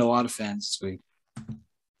 Bryson gained a lot of fans this week.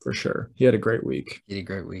 For sure. He had a great week.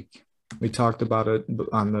 We talked about it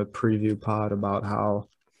on the preview pod about how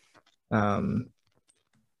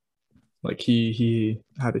like he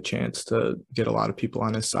had a chance to get a lot of people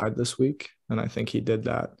on his side this week, and I think he did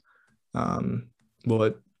that. Will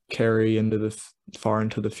it carry into far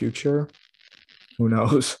into the future? Who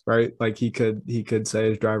knows, right? Like he could say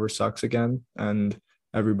his driver sucks again, and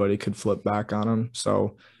everybody could flip back on him.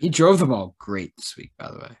 So he drove the ball great this week,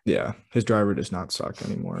 by the way. Yeah, his driver does not suck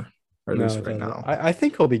anymore, or at least right now. I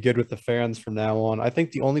think he'll be good with the fans from now on. I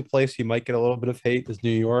think the only place he might get a little bit of hate is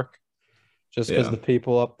New York, just because the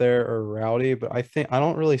people up there are rowdy. But I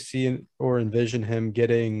don't really see or envision him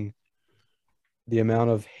getting the amount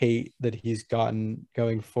of hate that he's gotten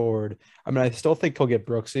going forward. I mean, I still think he'll get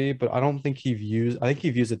Brooksy, but I think he views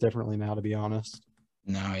it differently now, to be honest.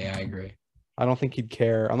 No, yeah, I agree. I don't think he'd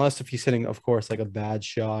care unless if he's hitting, of course, like a bad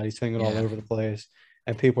shot. He's hitting it all over the place,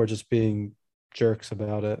 and people are just being jerks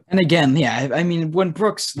about it. And again, I mean, when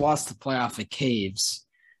Brooks lost the playoff at Caves,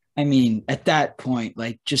 I mean, at that point,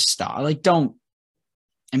 like, just stop. Like, don't.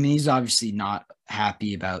 I mean, he's obviously not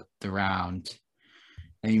happy about the round.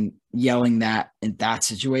 I mean, yelling that in that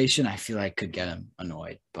situation, I feel like could get him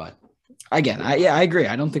annoyed. But again, I agree.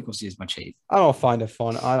 I don't think we'll see as much hate. I don't find it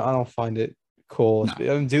fun. I don't find it cool. No.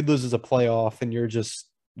 I mean, dude loses a playoff and you're just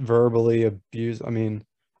verbally abused. I mean,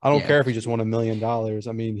 I don't care if he just won $1 million.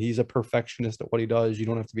 I mean, he's a perfectionist at what he does. You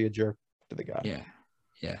don't have to be a jerk to the guy.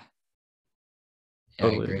 Yeah.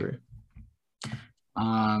 Totally agree.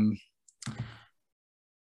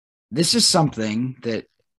 This is something that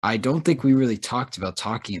I don't think we really talking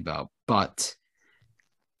about, but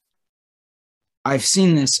I've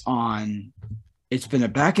seen this it's been a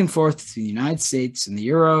back and forth between the United States and the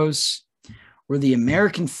Euros, where the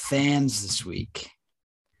American fans this week.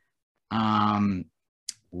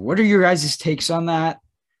 What are your guys' takes on that?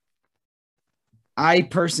 I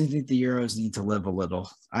personally think the Euros need to live a little.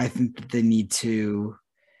 I think that they need to.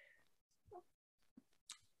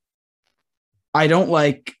 I don't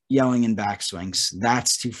like yelling in backswings.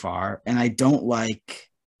 That's too far. And I don't like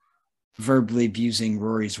verbally abusing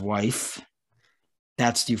Rory's wife.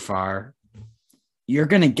 That's too far. You're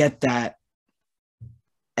going to get that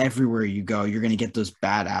everywhere you go. You're going to get those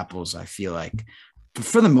bad apples, I feel like. But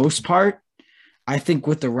for the most part, I think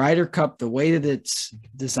with the Ryder Cup, the way that it's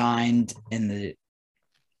designed and the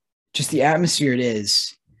atmosphere it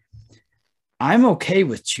is, I'm okay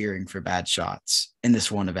with cheering for bad shots in this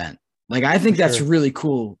one event. Like, I think that's a really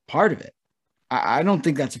cool part of it. I don't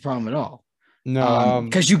think that's a problem at all. No,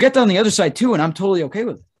 because you get that on the other side too, and I'm totally okay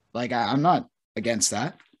with it. Like, I'm not against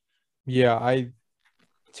that. Yeah,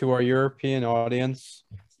 to our European audience,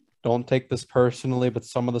 don't take this personally, but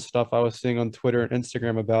some of the stuff I was seeing on Twitter and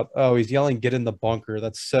Instagram about, he's yelling, get in the bunker.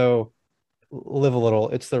 That's so live a little.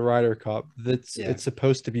 It's the Ryder Cup. It's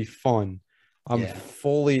supposed to be fun. I'm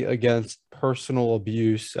fully against personal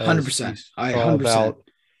abuse. 100%. I 100%.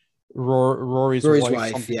 Rory's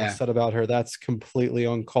wife, something said about her. That's completely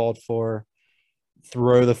uncalled for.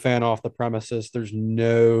 Throw the fan off the premises. There's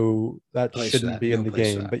that shouldn't be in the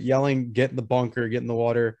game. But yelling, get in the bunker, get in the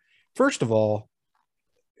water. First of all,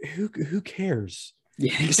 who cares?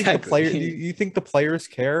 Yeah, exactly. You think the players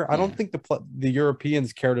care? I don't think the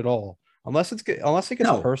Europeans cared at all. Unless it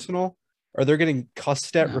gets personal or they're getting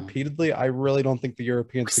cussed at repeatedly. I really don't think the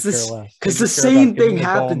Europeans could care less. Because the same thing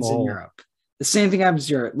happens in Europe. The same thing happens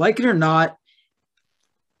here. Like it or not,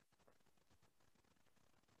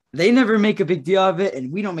 they never make a big deal of it,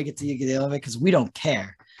 and we don't make a big deal of it because we don't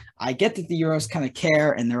care. I get that the Euros kind of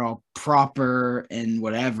care, and they're all proper and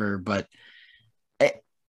whatever, but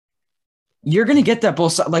you're going to get that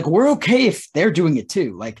both sides. Like, we're okay if they're doing it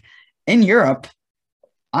too. Like in Europe,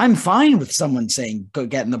 I'm fine with someone saying, go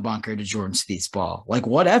get in the bunker to Jordan Spieth's ball. Like,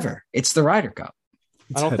 whatever. It's the Ryder Cup.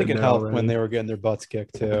 I don't think it helped when they were getting their butts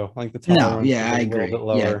kicked too. Like the No, tolerance yeah, was I a little agree. bit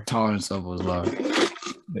lower. Yeah, tolerance level was lower.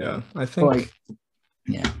 Yeah, I think Like,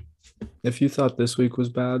 yeah. if you thought this week was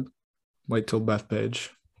bad, wait till Bethpage.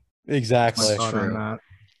 Exactly. That's Thought on true. that.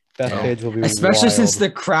 Bethpage will be Especially wild. since the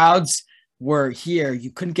crowds were here.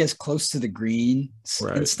 You couldn't get as close to the greens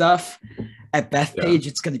Right. and stuff. At Bethpage,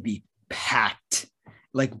 it's going to be packed.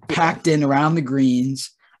 Like packed in around the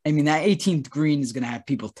greens. I mean, that 18th green is going to have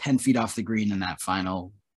people 10 feet off the green in that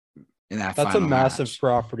final. That's a final massive match.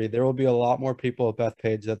 property. There will be a lot more people at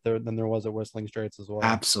Bethpage than there was at Whistling Straits as well.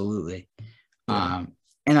 Absolutely. Yeah.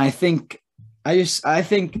 And I think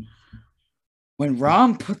when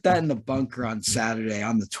Rahm put that in the bunker on Saturday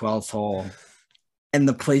on the 12th hole and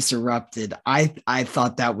the place erupted, I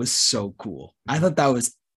thought that was so cool. I thought that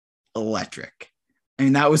was electric. I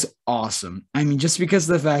mean, that was awesome. I mean, just because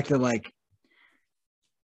of the fact that like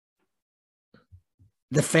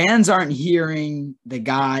the fans aren't hearing the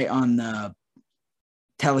guy on the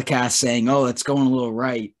telecast saying, "Oh, it's going a little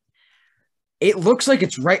right." It looks like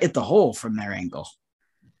it's right at the hole from their angle.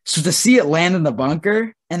 So to see it land in the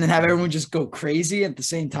bunker and then have everyone just go crazy at the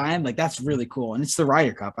same time, like that's really cool. And it's the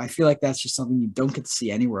Ryder Cup. I feel like that's just something you don't get to see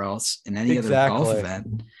anywhere else in any other golf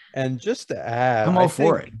event. And just to add, I'm all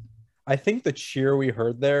for it. I think the cheer we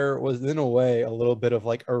heard there was in a way a little bit of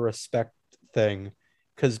like a respect thing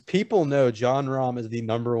because people know Jon Rahm is the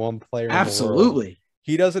number one player in the world. Absolutely.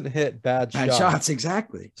 He doesn't hit bad shots.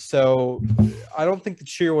 Exactly. So I don't think the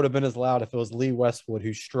cheer would have been as loud if it was Lee Westwood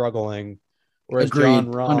who's struggling. Whereas Agreed,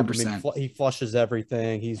 Jon Rahm, 100%. I mean, he flushes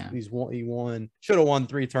everything. He should have won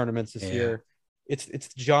 3 tournaments this year.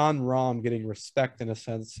 It's Jon Rahm getting respect in a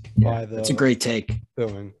sense by the. That's a great take.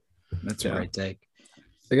 Booing. That's a great take.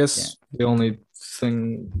 I guess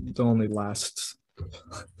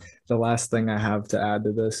the last thing I have to add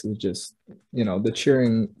to this is just, the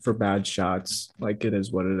cheering for bad shots, like it is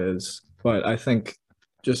what it is. But I think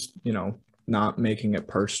just, not making it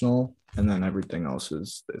personal and then everything else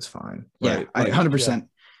is fine. Right? Yeah, 100%.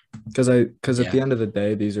 Because at the end of the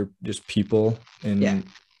day, these are just people in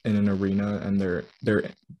an arena and they're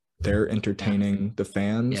entertaining the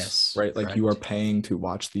fans. Yes, right. Like correct. you are paying to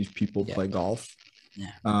watch these people play golf.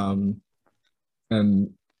 Yeah.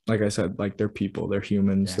 And like I said, like they're people, they're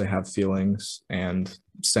humans, they have feelings, and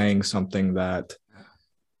saying something that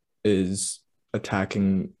is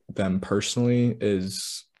attacking them personally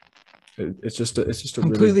it's just a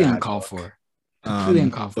completely really uncalled for. Completely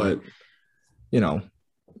uncalled for. But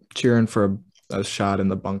cheering for a shot in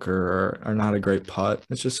the bunker or not a great putt,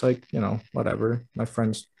 it's just like, whatever. My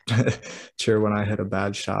friends cheer when I hit a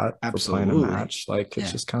bad shot for playing a match. Like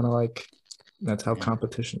it's just kind of like that's how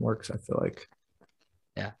competition works, I feel like.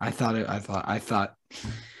 Yeah,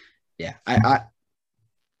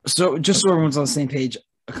 so just so everyone's on the same page,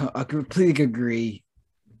 I completely agree.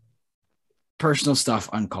 Personal stuff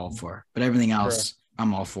uncalled for, but everything else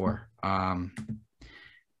I'm all for. As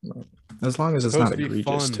long as it's not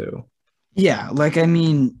egregious too. Yeah, like I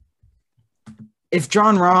mean, if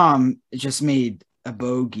Jon Rahm just made a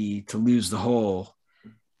bogey to lose the hole,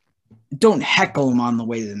 don't heckle him on the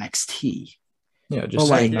way to the next tee. Yeah, just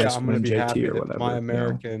say nice I'm going to be happy or whatever. My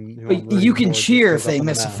American. But you can cheer if they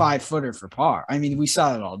miss a 5-footer for par. I mean, we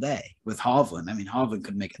saw it all day with Hovland. I mean, Hovland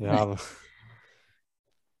could make it.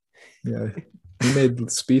 Yeah, he made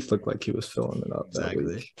Spieth look like he was filling it up.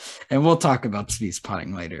 Exactly. And we'll talk about Spieth's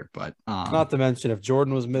putting later, but not to mention if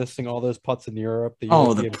Jordan was missing all those putts in Europe, the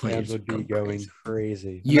European fans would be going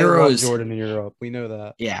crazy. Euros, Jordan in Europe, we know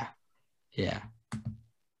that. Yeah.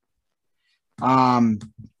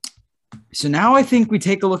 So now I think we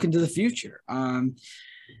take a look into the future. And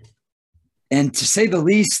to say the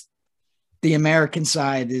least, the American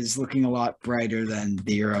side is looking a lot brighter than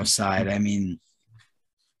the Euro side. I mean,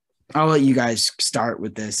 I'll let you guys start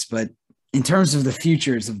with this, but in terms of the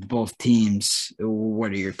futures of both teams,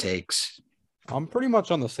 what are your takes? I'm pretty much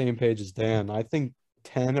on the same page as Dan. I think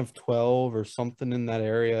 10 of 12 or something in that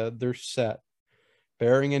area, they're set.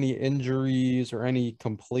 Barring any injuries or any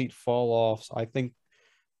complete fall-offs, I think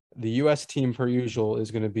the U.S. team, per usual,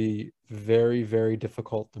 is going to be very, very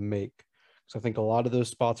difficult to make. So I think a lot of those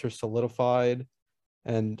spots are solidified,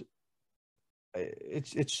 and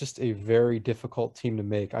it's just a very difficult team to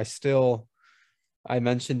make. I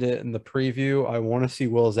mentioned it in the preview. I want to see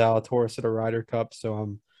Will Zalatoris at a Ryder Cup, so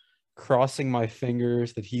I'm crossing my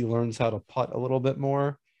fingers that he learns how to putt a little bit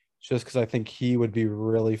more, just because I think he would be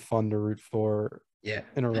really fun to root for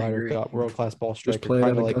in a Ryder Cup, world-class ball striker,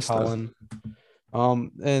 kind of like Colin.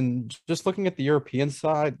 And just looking at the European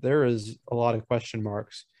side, there is a lot of question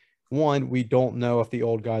marks. One, we don't know if the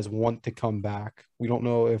old guys want to come back. We don't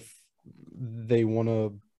know if they want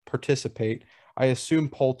to participate. I assume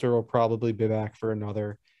Poulter will probably be back for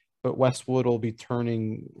another, but Westwood will be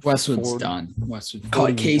turning. Westwood's done. Call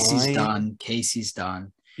it Casey's 49. done. Casey's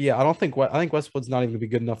done. Yeah, I think Westwood's not even gonna be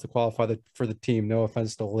good enough to qualify for the team. No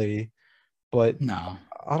offense to Lee, but No.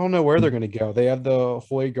 I don't know where they're gonna go. They have the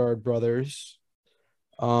Højgaard brothers.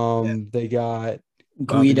 They got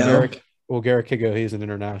Guido. Garrett Kigo, he's an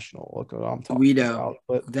international. Look what I'm talking Guido. about.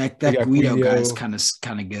 But That got Guido Guido, guy's kind of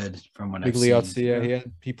good from what I've seen. Migliozzi,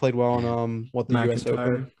 he played well in the US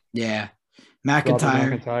Open. Yeah. Robert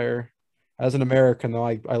McIntyre. McIntyre. As an American, though,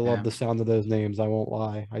 I love Yeah. the sound of those names. I won't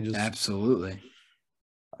lie. Absolutely.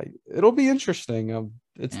 It'll be interesting.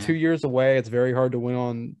 It's Yeah. 2 years away. It's very hard to win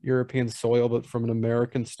on European soil, but from an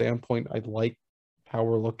American standpoint, I like how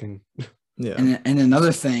we're looking. Yeah. And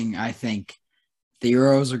another thing, I think the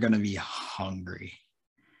Euros are going to be hungry.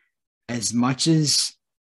 As much as,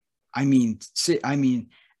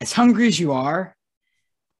 as hungry as you are,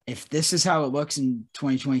 if this is how it looks in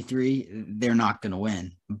 2023, they're not going to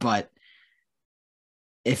win. But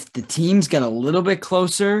if the teams get a little bit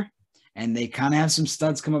closer and they kind of have some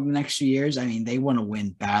studs come up in the next few years, they want to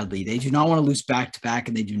win badly. They do not want to lose back-to-back,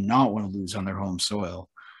 and they do not want to lose on their home soil.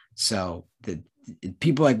 So the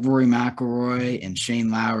people like Rory McIlroy and Shane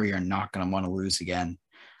Lowry are not going to want to lose again.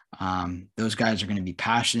 Those guys are going to be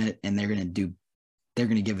passionate, and they're going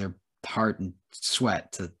to give their heart and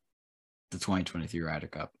sweat to the 2023 Ryder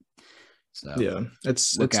Cup. So yeah,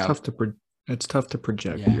 it's tough to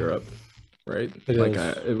project Europe, right?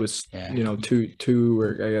 It was two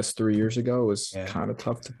or I guess 3 years ago, it was kind of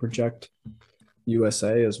tough to project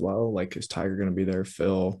USA as well. Like, is Tiger going to be there?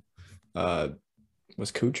 Phil,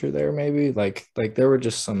 was Kuchar there? Maybe like there were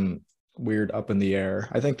just some weird up in the air.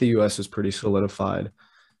 I think the US is pretty solidified,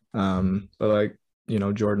 but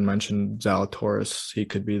Jordan mentioned Zalatoris, he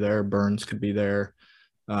could be there. Burns could be there.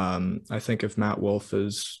 I think if Matt Wolff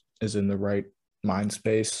is in the right mind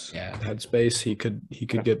space, headspace, he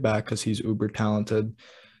could get back because he's uber talented.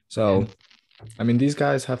 So, these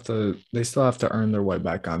guys they still have to earn their way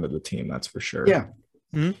back onto the team. That's for sure. Yeah.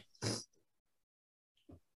 Mm-hmm.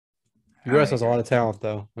 The US has a lot of talent,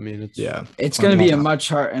 though. It's going to be a much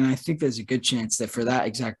hard, and I think there's a good chance that for that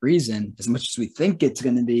exact reason, as much as we think it's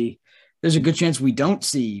going to be, there's a good chance we don't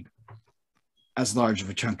see as large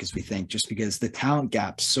of a chunk as we think, just because the talent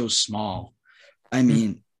gap's so small.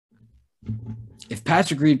 If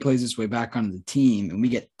Patrick Reed plays his way back onto the team and we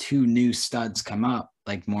get two new studs come up,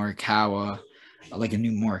 like Morikawa, like a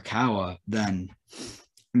new Morikawa, then,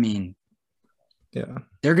 there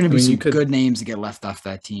are going to be some good names that get left off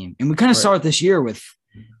that team. And we kind of saw it this year with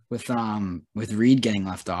Reed getting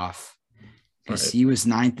left off, because he was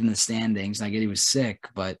 9th in the standings. I get he was sick,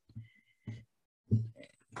 but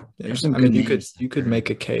there's some good names. You could make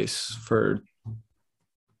a case for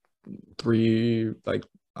 5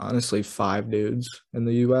 dudes in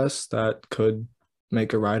the US that could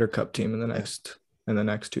make a Ryder Cup team in the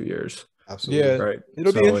next 2 years. Absolutely. Yeah, right.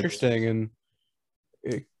 It'll be interesting, and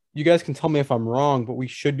you guys can tell me if I'm wrong, but we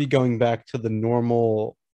should be going back to the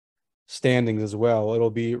normal standings as well. It'll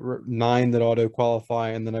be 9 that auto qualify,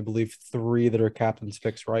 and then I believe 3 that are captain's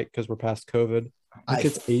picks, right? Because we're past COVID. I think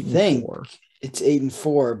it's 8 and think 4. It's 8 and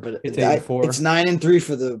 4, but It's 8 and 4. It's 9 and 3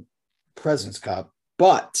 for the President's Cup.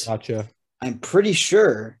 But Gotcha. I'm pretty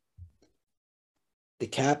sure the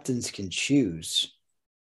captains can choose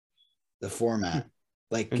the format.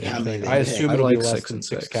 Like how many Interesting. they I pick. assume I it'll like be less 6 than and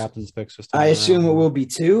 6 6. captain's picks this time I assume it around. will be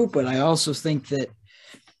 2, but I also think that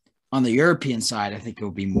on the European side, I think it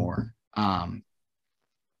will be more.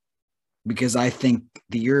 Because I think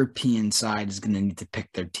the European side is going to need to pick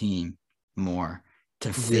their team more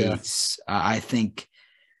to face. I think,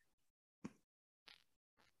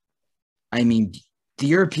 the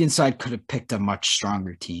European side could have picked a much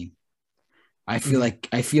stronger team. I feel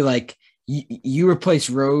like you replace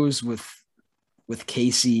Rose with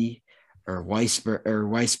Casey or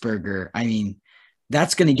Weisberger.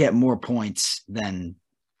 That's going to get more points than.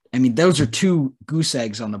 Those are 2 goose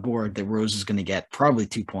eggs on the board that Rose is going to get probably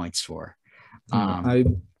 2 points for. I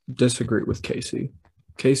disagree with Casey.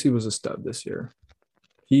 Casey was a stud this year.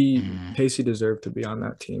 Casey deserved to be on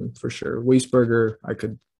that team for sure. Weisberger, I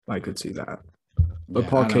could see that. But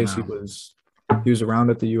Paul Casey was around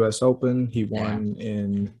at the US Open. He won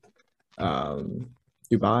in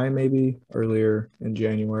Dubai maybe earlier in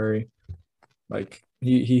January.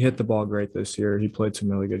 He hit the ball great this year. He played some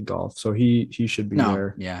really good golf. So he should be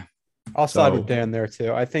there. Yeah. I'll side with Dan there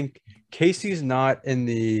too. I think Casey's not in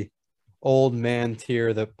the old man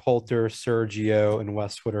tier that Poulter, Sergio, and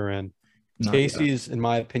Westwood are in. Not yet. Casey's, in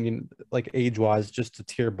my opinion, like age-wise, just a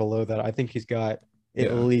tier below that. I think he's got at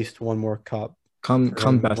Yeah. least one more cup. Come for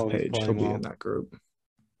him Beth while he's Page, he'll playing be well. in that group.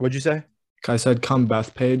 What'd you say? I said come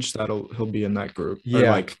Beth Page, he'll be in that group. Or,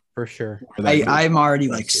 Yeah, like for sure. where that group I'm already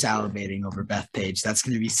like is this year. salivating over Beth Page. That's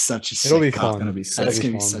gonna be such a It'll sick be cup. fun. gonna be sick. That's It'll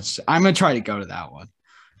gonna be fun. such. I'm gonna try to go to that one,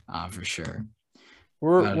 for sure.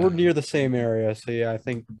 We're near the same area, so yeah, I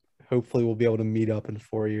think hopefully we'll be able to meet up in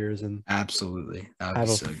 4 years and Absolutely, that would have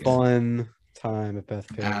be a so good. fun time at Beth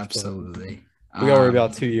Page. but Absolutely. We gotta worry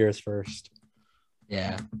about 2 years first.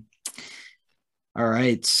 Yeah. All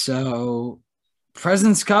right. So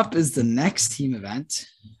President's Cup is the next team event.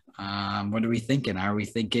 What are we thinking? Are we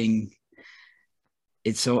thinking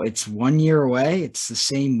it's 1 year away? It's the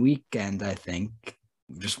same weekend, I think,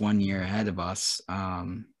 just 1 year ahead of us.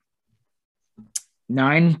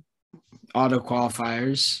 9 auto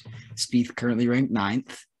qualifiers. Spieth currently ranked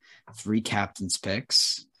 9th. 3 captain's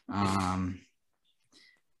picks.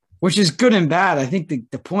 Which is good and bad. I think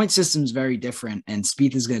the point system is very different, and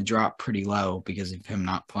Spieth is going to drop pretty low because of him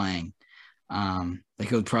not playing. Like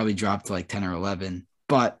he'll probably drop to like 10 or 11.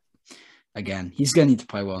 But again, he's going to need to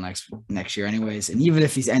play well next year anyways. And even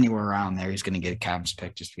if he's anywhere around there, he's going to get a captain's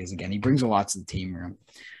pick just because, again, he brings a lot to the team room.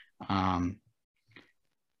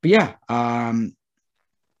 But yeah, I'm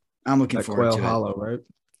looking At forward Quail to Hollow, right?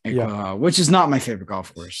 it. Yeah. Quail Hollow, which is not my favorite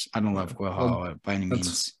golf course. I don't love Quail Hollow by any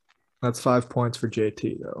means. That's 5 points for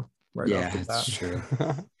JT though. Right Yeah, off the it's bat. true.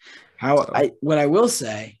 So- What I will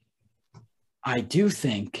say, I do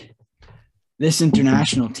think this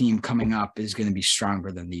international team coming up is going to be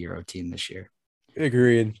stronger than the Euro team this year.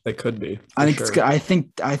 Agreed. They could be. I for think sure. it's good.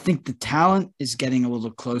 I think the talent is getting a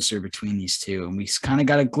little closer between these two, and we kind of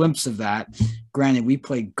got a glimpse of that. Granted, we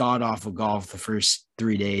played god awful golf the first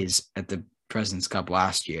 3 days at the President's Cup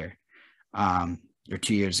last year, or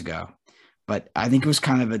 2 years ago. But I think it was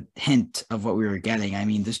kind of a hint of what we were getting. I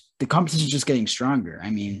mean, the competition is just getting stronger. I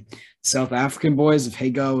mean, South African boys of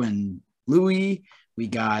Higo and Louis. We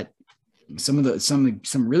got some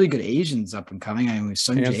really good Asians up and coming. I mean,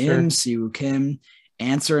 Sung Answer. Jae Im, Siwoo Kim,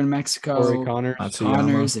 Answer in Mexico, Corey Connors. Matsuyama.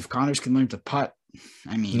 Connors. If Connors can learn to putt,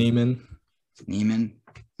 I mean, Neiman.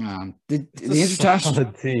 The It's international. a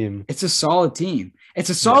solid team. It's a solid team. It's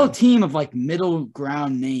a solid team of like middle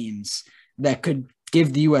ground names that could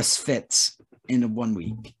give the U.S. fits in 1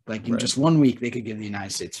 week. Like in just 1 week, they could give the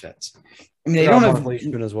United States fits. I mean, they don't Mark have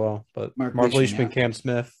Leishman as well, but Mark Mark Leishman, Leishman, yeah. Cam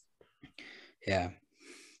Smith. Yeah,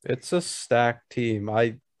 It's a stacked team.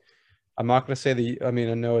 I'm not going to say I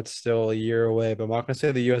know it's still a year away, but I'm not going to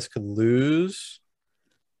say the U.S. could lose.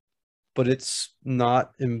 But it's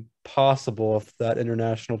not impossible if that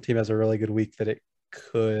international team has a really good week that it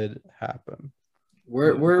could happen.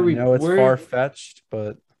 where are we? I know it's where- far-fetched,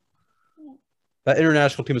 but that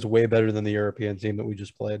international team is way better than the European team that we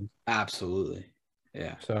just played. Absolutely.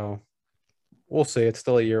 Yeah. So we'll see. It's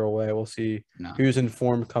still a year away. We'll see No. who's in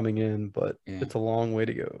form coming in, but Yeah. it's a long way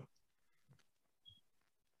to go.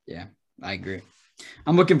 Yeah, I agree.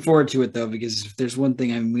 I'm looking forward to it though, because if there's one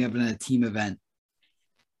thing, I mean, we haven't had a team event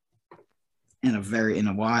in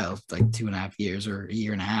a while, like 2.5 years or a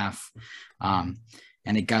year and a half.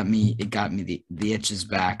 And it got me the itches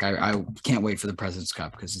back. I can't wait for the President's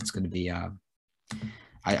Cup because it's going to be,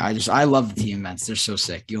 I love the team events. They're so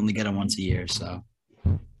sick. You only get them once a year. So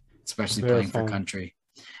especially Very playing for fun. country.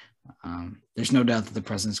 There's no doubt that the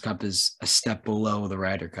President's Cup is a step below the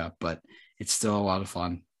Ryder Cup, but it's still a lot of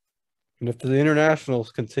fun. And if the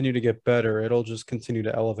internationals continue to get better, it'll just continue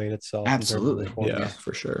to elevate itself. in terms of Absolutely. performance. Yeah,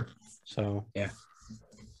 for sure. So Yeah.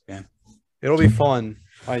 it'll be fun.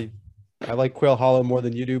 I like Quail Hollow more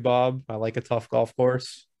than you do, Bob. I like a tough golf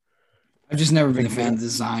course. I've just never been a fan of the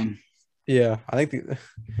design. Yeah, I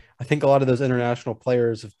think a lot of those international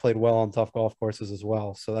players have played well on tough golf courses as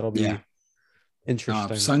well. So that'll be Yeah.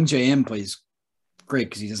 interesting. Sung Jae Im plays great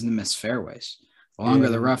because he doesn't miss fairways. The longer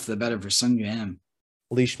Yeah. the rough, the better for Sung Jae Im.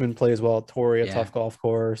 Leishman plays well at Torrey, a Yeah. tough golf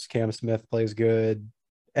course. Cam Smith plays good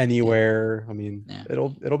anywhere. I mean, Yeah.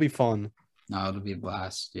 it'll be fun. No, it'll be a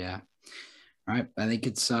blast. Yeah. All right. I think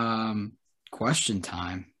it's question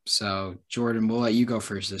time. So Jordan, we'll let you go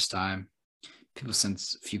first this time. People sent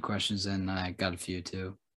a few questions in. I got a few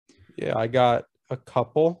too. Yeah, I got a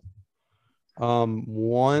couple.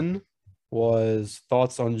 One was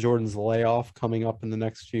thoughts on Jordan's layoff coming up in the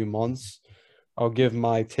next few months. I'll give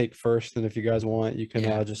my take first, and if you guys want, you can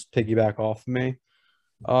Yeah. just piggyback off of me.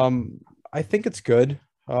 I think it's good.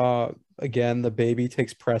 Again, the baby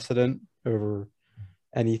takes precedent over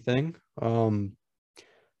anything.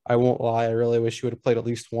 I won't lie. I really wish you would have played at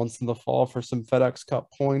least once in the fall for some FedEx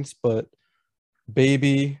Cup points, but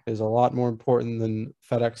Baby is a lot more important than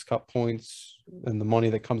FedEx Cup points and the money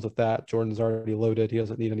that comes with that. Jordan's already loaded. He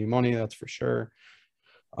doesn't need any money, that's for sure.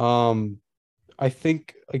 I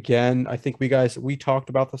think we talked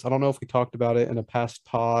about this. I don't know if we talked about it in a past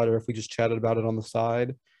pod or if we just chatted about it on the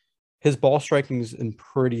side. His ball striking is in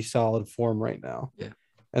pretty solid form right now. Yeah.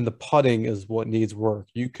 And the putting is what needs work.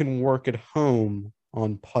 You can work at home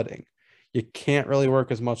on putting. You can't really work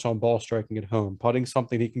as much on ball striking at home. Putting's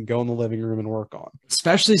something he can go in the living room and work on.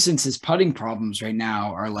 Especially since his putting problems right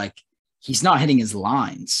now are like he's not hitting his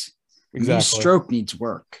lines. Exactly. His stroke needs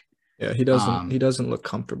work. Yeah, he doesn't look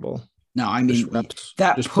comfortable. No, I mean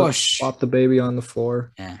that push. Flop the baby on the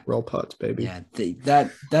floor. Yeah. Roll putts, baby. Yeah,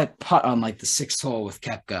 that putt on like the 6th hole with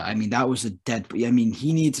Koepka. I mean, that was a dead. I mean,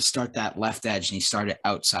 he needed to start that left edge, and he started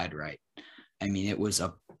outside right. I mean, it was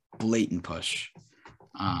a blatant push.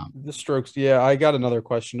 The strokes. Yeah, I got another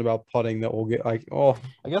question about putting that we'll get. I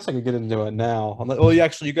guess I could get into it now. Well,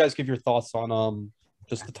 you guys give your thoughts on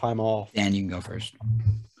just the time off. Dan, you can go first.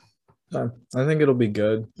 I think it'll be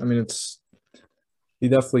good. I mean, he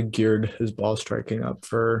definitely geared his ball striking up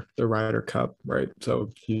for the Ryder Cup, right?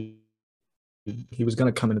 So he was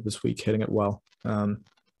going to come into this week hitting it well.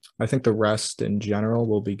 I think the rest in general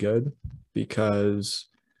will be good because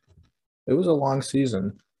it was a long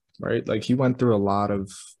season, right? Like he went through a lot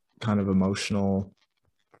of kind of emotional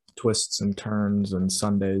twists and turns and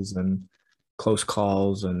Sundays and close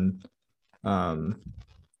calls and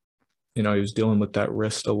he was dealing with that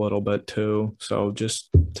wrist a little bit too. So just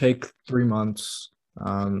take 3 months,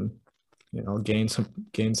 gain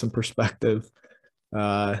some perspective,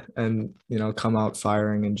 and come out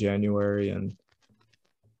firing in January, and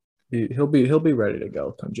he'll be ready to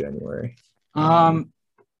go come January. My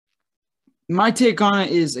take on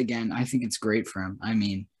it is, again, I think it's great for him. I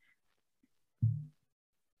mean,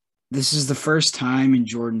 this is the first time in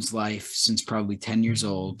Jordan's life since probably 10 years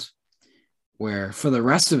old where for the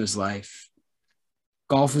rest of his life,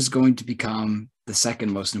 golf is going to become the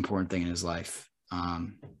second most important thing in his life.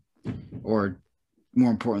 Or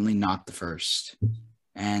more importantly, not the first.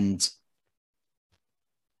 And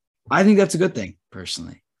I think that's a good thing,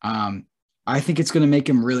 personally. I think it's going to make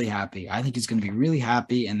him really happy. I think he's going to be really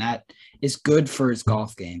happy, and that is good for his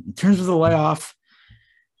golf game. In terms of the layoff,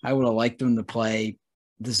 I would have liked him to play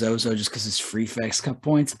the Zozo just because it's free FedEx Cup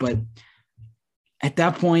points. But at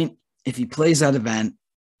that point, if he plays that event,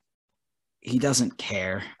 he doesn't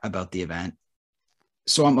care about the event.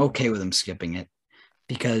 So I'm okay with him skipping it,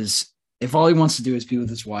 because if all he wants to do is be with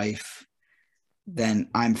his wife, then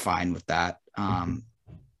I'm fine with that.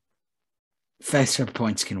 FedEx Cup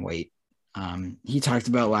points can wait. He talked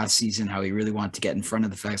about last season how he really wanted to get in front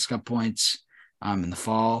of the FedEx Cup points in the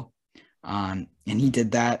fall. And he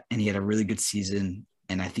did that, and he had a really good season.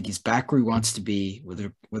 And I think he's back where he wants to be,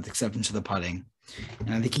 with exception to the putting.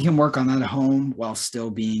 And I think he can work on that at home while still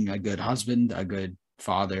being a good husband, a good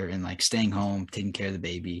father, and like staying home, taking care of the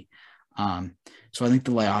baby. So I think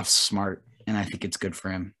the layoff's smart, and I think it's good for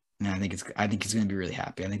him. And I think he's going to be really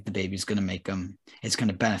happy. I think the baby's going to make him. It's going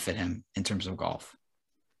to benefit him in terms of golf.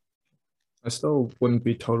 I still wouldn't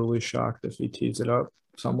be totally shocked if he tees it up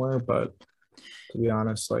somewhere, but to be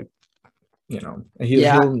honest, like,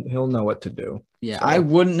 he'll know what to do. Yeah, so. I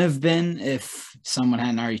wouldn't have been if someone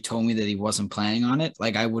hadn't already told me that he wasn't planning on it.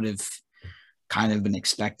 Like, I would have kind of been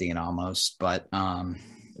expecting it almost, but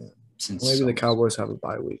since maybe the Cowboys have a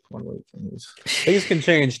bye week 1 week, and things can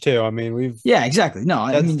change too. I mean, exactly. No,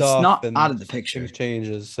 I mean, it's not out of the picture. Things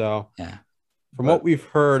changes, so yeah. From what we've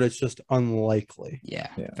heard, it's just unlikely. Yeah,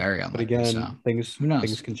 very unlikely. But again, things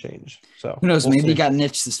can change. So who knows? Maybe he got an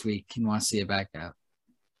itch this week and wants to see it back out.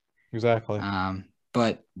 Exactly.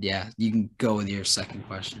 But yeah, you can go with your second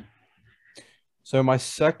question. So my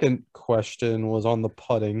second question was on the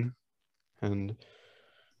putting, and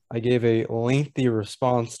I gave a lengthy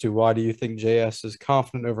response to why do you think JS is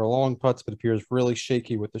confident over long putts but appears really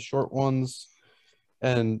shaky with the short ones.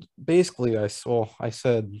 And basically, I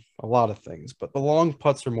said a lot of things, but the long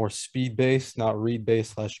putts are more speed-based, not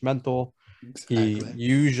read-based / mental. Exactly. He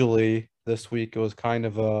usually, this week, it was kind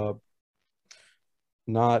of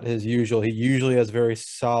not his usual. He usually has very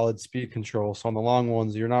solid speed control. So on the long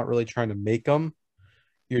ones, you're not really trying to make them.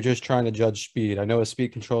 You're just trying to judge speed. I know his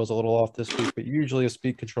speed control is a little off this week, but usually his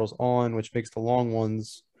speed control is on, which makes the long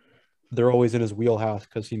ones, they're always in his wheelhouse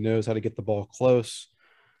because he knows how to get the ball close.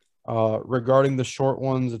 Regarding the short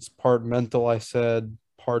ones, it's part mental, I said,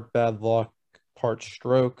 part bad luck, part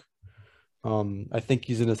stroke. I think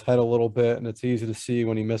he's in his head a little bit, and it's easy to see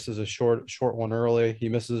when he misses a short one early. He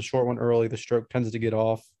misses a short one early, the stroke tends to get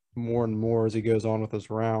off more and more as he goes on with his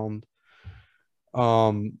round.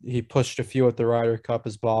 He pushed a few at the Ryder Cup,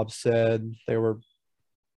 as Bob said. They were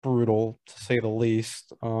brutal, to say the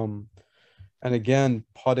least. And again,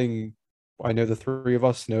 putting, I know the three of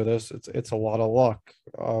us know this, it's a lot of luck.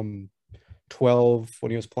 12 when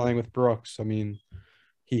he was playing with Brooks, I mean,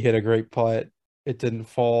 he hit a great putt. It didn't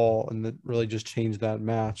fall, and it really just changed that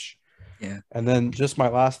match. Yeah. And then just my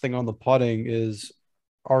last thing on the putting is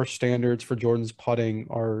our standards for Jordan's putting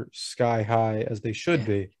are sky high, as they should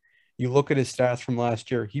be. You look at his stats from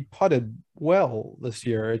last year, he putted well this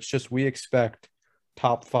year. It's just we expect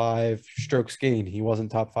top 5 strokes gained. He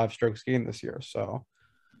wasn't top 5 strokes gained this year. So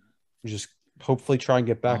we just hopefully try and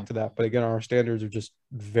get back to that. But again, our standards are just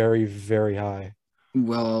very, very high.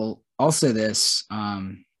 Well, I'll say this.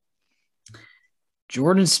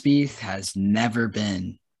 Jordan Spieth has never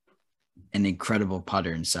been an incredible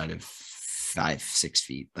putter inside of 5-6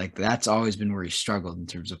 feet. Like, that's always been where he struggled in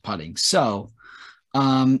terms of putting. So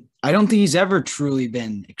I don't think he's ever truly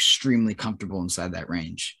been extremely comfortable inside that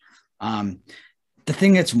range. The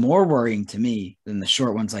thing that's more worrying to me than the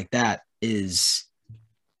short ones like that is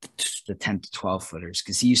the 10 to 12 footers,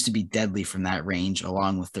 because he used to be deadly from that range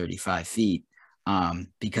along with 35 feet.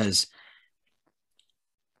 Because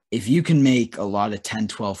if you can make a lot of 10,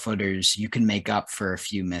 12 footers, you can make up for a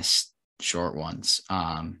few missed short ones.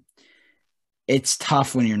 It's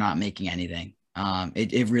tough when you're not making anything.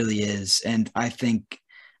 It really is. And I think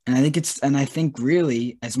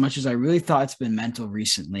really, as much as I really thought it's been mental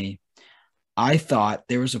recently, I thought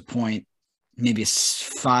there was a point, maybe a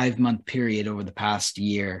 5-month period over the past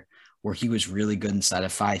year, where he was really good inside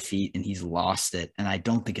of 5 feet and he's lost it. And I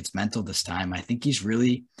don't think it's mental this time. I think he's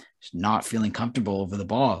really not feeling comfortable over the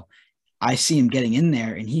ball. I see him getting in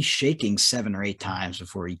there and he's shaking 7 or 8 times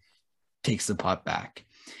before he takes the putt back.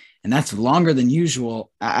 And that's longer than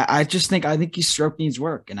usual. I think his stroke needs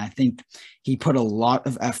work. And I think he put a lot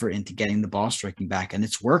of effort into getting the ball striking back, and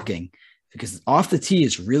it's working, because off the tee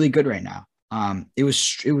is really good right now. It was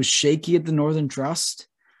shaky at the Northern Trust.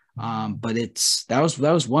 But that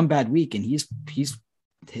was one bad week, and he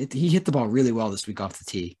hit the ball really well this week off the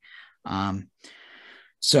tee.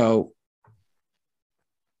 So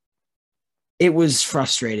it was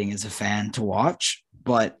frustrating as a fan to watch,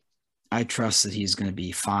 but I trust that he's going to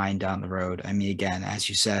be fine down the road. I mean, again, as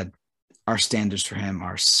you said, our standards for him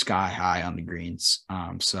are sky high on the greens.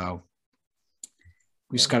 So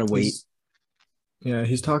we just got to wait.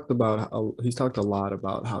 He's talked a lot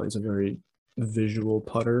about how he's a very visual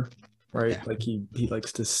putter, right? Yeah. Like he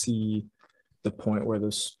likes to see the point where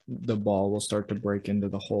the ball will start to break into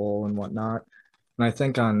the hole and whatnot. And I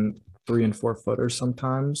think on 3 and 4 footers,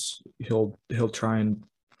 sometimes he'll try and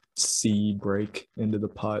see break into the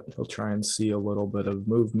putt. He'll try and see a little bit of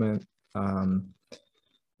movement. And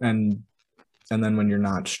then when you're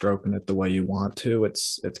not stroking it the way you want to,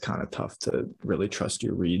 it's kind of tough to really trust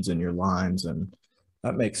your reads and your lines, and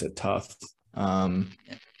that makes it tough.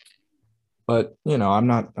 But I'm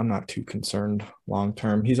not too concerned long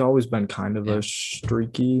term. He's always been kind of a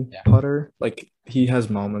streaky putter. Like, he has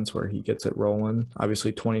moments where he gets it rolling.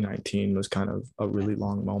 Obviously, 2019 was kind of a really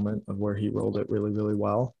long moment of where he rolled it really, really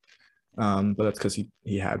well. But that's because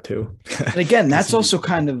he had to. And again, that's also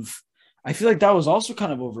kind of, I feel like that was also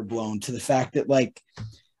kind of overblown, to the fact that, like,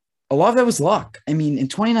 a lot of that was luck. I mean, in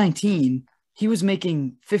 2019, he was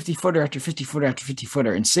making 50 footer after 50 footer after 50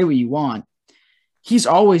 footer, and say what you want, he's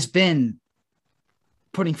always been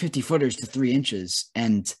putting 50 footers to 3 inches.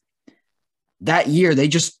 And that year they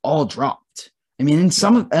just all dropped. I mean, and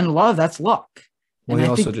a lot of that's luck. Well, he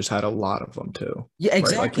also just had a lot of them too. Yeah,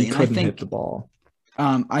 exactly. Right? Like, he couldn't hit the ball.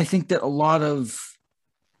 I think that a lot of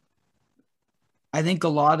I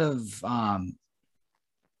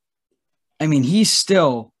mean, he's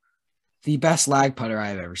still the best lag putter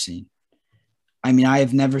I've ever seen. I mean, I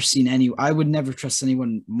have never seen I would never trust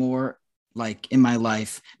anyone more, like, in my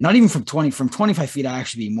life. Not even from 25 feet, I'd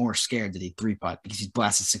actually be more scared that he'd 3-putt, because he's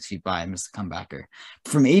blasted 6 feet by and missed the comebacker.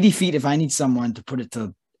 From 80 feet, if I need someone to put it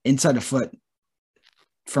to inside a foot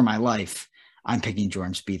for my life, I'm picking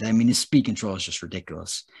Jordan Spieth. I mean, his speed control is just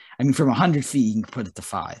ridiculous. I mean, from 100 feet, you can put it to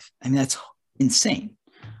 5. I mean, that's insane.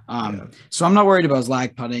 So I'm not worried about his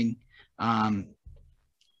lag putting.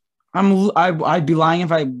 I'd be lying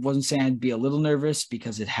if I wasn't saying I'd be a little nervous,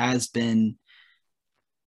 because it has been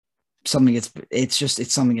something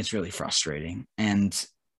it's something that's really frustrating, and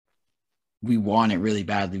we want it really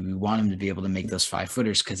badly. We want him to be able to make those 5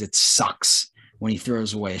 footers, because it sucks when he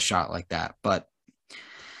throws away a shot like that. But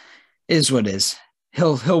it is what it is.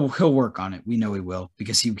 He'll work on it. We know he will,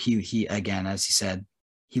 because he again, as he said,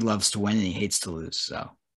 he loves to win and he hates to lose. So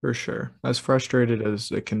for sure, as frustrated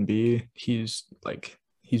as it can be, he's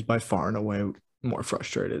by far and away more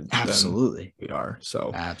frustrated Absolutely. than we are.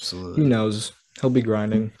 So Absolutely. he knows he'll be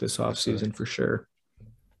grinding this offseason for sure.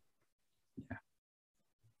 Yeah.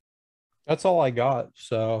 That's all I got.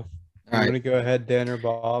 So All I'm right. going to go ahead, Dan or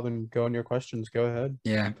Bob, and go on your questions. Go ahead.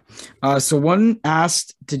 Yeah. So one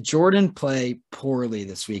asked, did Jordan play poorly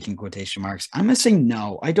this week in quotation marks? I'm going to say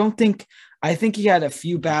no. I think he had a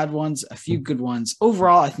few bad ones, a few good ones.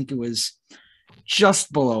 Overall, I think it was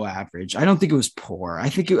just below average. I don't think it was poor. I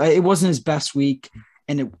think it wasn't his best week,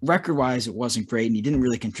 and record-wise, it wasn't great, and he didn't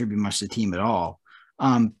really contribute much to the team at all.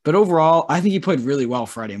 But overall, I think he played really well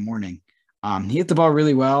Friday morning. He hit the ball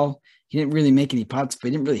really well. He didn't really make any putts, but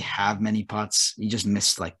he didn't really have many putts. He just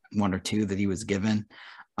missed like one or two that he was given.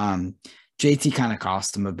 JT kind of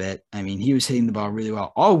cost him a bit. I mean, he was hitting the ball really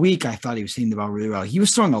well. All week, I thought he was hitting the ball really well. He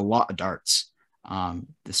was throwing a lot of darts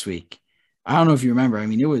this week. I don't know if you remember. I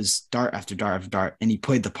mean, it was dart after dart after dart, and he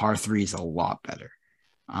played the par threes a lot better.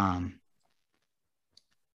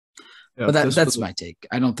 But that's my take.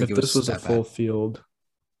 I don't think if it was this was a that full bad. field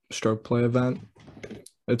stroke play event,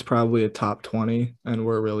 it's probably a top 20, and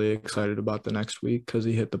we're really excited about the next week because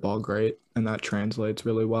he hit the ball great, and that translates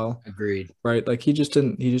really well. Agreed. Right? Like he just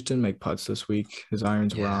didn't make putts this week. His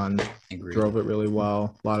irons were on. Agreed. Drove it really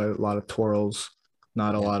well. A lot of twirls,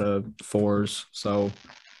 not a lot of fours. So,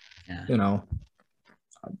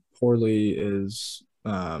 poorly is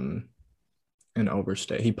an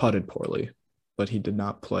overstate. He putted poorly, but he did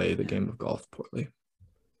not play the game of golf poorly.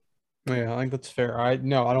 Yeah, I think that's fair. I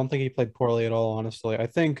don't think he played poorly at all, honestly. I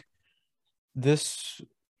think this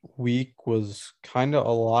week was kind of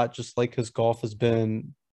a lot just like his golf has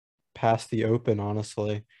been past the Open,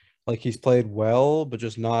 honestly. Like he's played well, but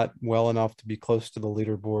just not well enough to be close to the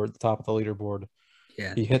leaderboard, the top of the leaderboard.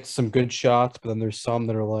 Yeah. He hits some good shots, but then there's some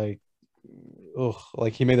that are like, ugh,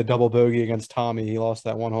 like he made the double bogey against Tommy. He lost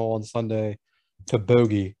that one hole on Sunday to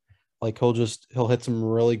bogey. Like he'll hit some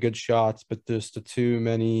really good shots, but there's too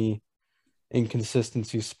many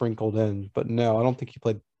inconsistencies sprinkled in. But no, I don't think he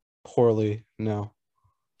played poorly. No.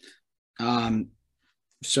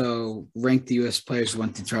 So ranked the U.S. players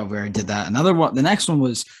 1 through 12. We already did that. Another one. The next one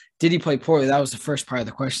was, did he play poorly? That was the first part of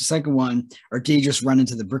the question. Second one, or did he just run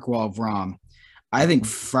into the brick wall of Rahm? I think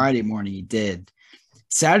Friday morning he did.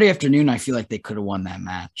 Saturday afternoon, I feel like they could have won that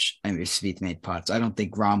match. I mean, Spieth made putts. I don't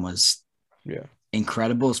think Rahm was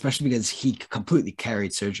incredible, especially because he completely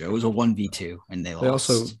carried Sergio. It was a 1v2, and they lost.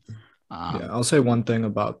 Also, I'll say one thing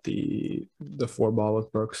about the 4-ball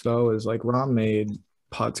with Brooks, though, is like Rahm made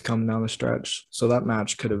putts coming down the stretch. So that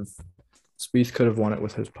match Spieth could have won it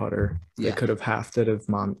with his putter. They could have halved it if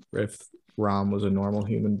Rahm was a normal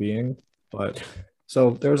human being. But so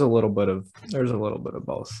there's a little bit of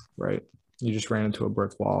both, right? You just ran into a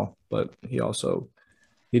brick wall, but he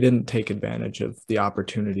didn't take advantage of the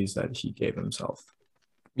opportunities that he gave himself.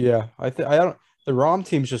 Yeah, the Rahm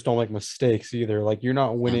teams just don't make mistakes either. Like you're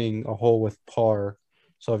not winning a hole with par.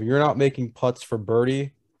 So if you're not making putts for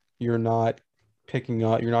birdie, you're not picking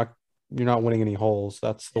up, you're not winning any holes.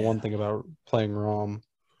 That's the one thing about playing Rahm.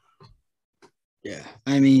 Yeah.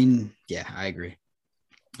 I mean, I agree.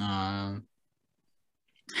 How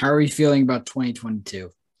are you feeling about 2022?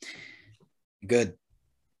 Good.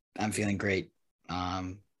 I'm feeling great.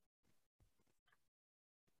 I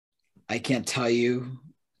can't tell you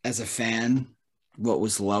as a fan what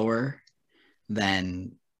was lower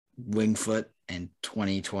than Winged Foot in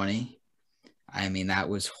 2020. I mean, that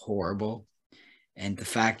was horrible. And the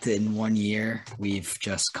fact that in 1 year we've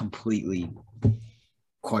just completely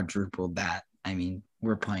quadrupled that. I mean,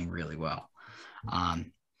 we're playing really well.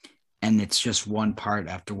 And it's just one part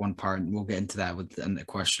after one part. And we'll get into that with the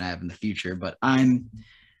question I have in the future. But I'm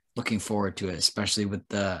looking forward to it, especially with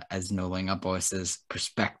the, as No Laying Up always says,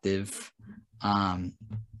 perspective.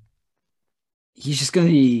 He's just going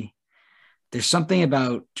to be, there's something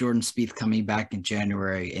about Jordan Spieth coming back in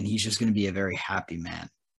January, and he's just going to be a very happy man,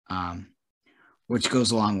 which goes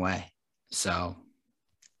a long way. So.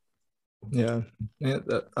 The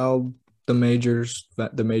major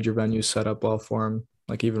venues set up well for him.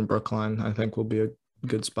 Like even Brookline, I think will be a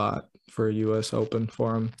good spot for a U.S. Open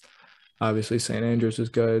for him. Obviously, St. Andrews is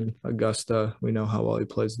good. Augusta, we know how well he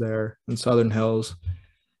plays there. And Southern Hills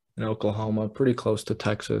in Oklahoma, pretty close to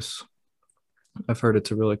Texas. I've heard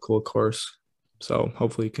it's a really cool course. So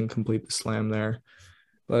hopefully he can complete the slam there.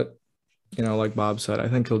 But, like Bob said, I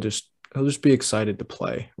think he'll just be excited to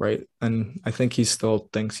play, right? And I think he still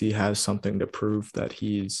thinks he has something to prove that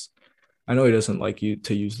I know he doesn't like you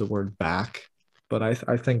to use the word back, but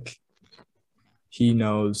I think he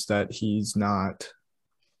knows that he's not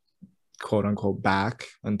quote unquote back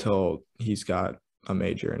until he's got a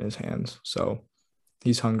major in his hands. So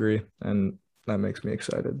he's hungry, and that makes me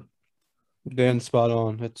excited. Dan's spot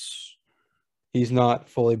on. He's not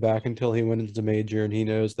fully back until he wins the major, and he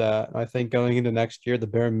knows that. I think going into next year, the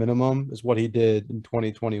bare minimum is what he did in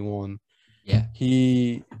 2021. Yeah.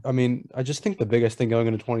 I just think the biggest thing going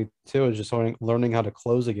into 22 is just learning how to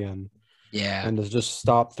close again. Yeah. And to just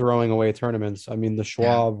stop throwing away tournaments. I mean, the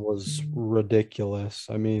Schwab was ridiculous.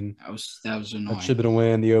 I mean, that was annoying. That should have been a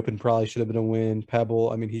win. The Open probably should have been a win. Pebble,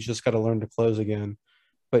 I mean, he's just got to learn to close again.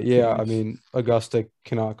 But yeah, I mean, Augusta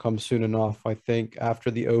cannot come soon enough. I think after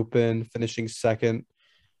the Open, finishing second,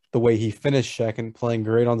 the way he finished second, playing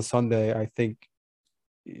great on the Sunday, I think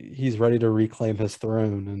he's ready to reclaim his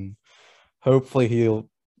throne. And hopefully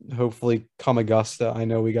come Augusta. I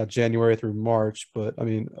know we got January through March, but I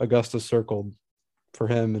mean, Augusta's circled for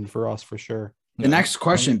him and for us for sure. The next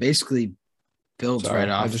question basically builds right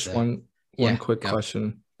off. I just one quick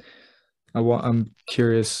question. I'm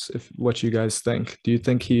curious what you guys think. Do you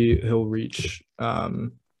think he'll reach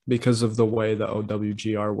because of the way the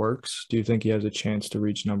OWGR works? Do you think he has a chance to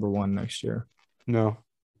reach number 1 next year? No.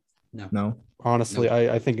 Honestly, no.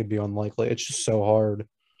 I think it'd be unlikely. It's just so hard.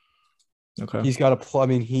 Okay. He's got to play. I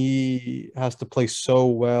mean, he has to play so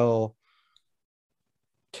well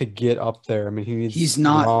to get up there. I mean, he's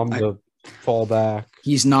not to fall back.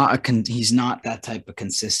 He's not that type of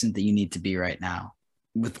consistent that you need to be right now.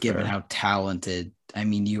 Given how talented, I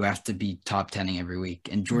mean, you have to be top 10ing every week.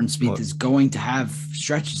 And Jordan Spieth is going to have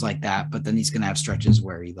stretches like that, but then he's going to have stretches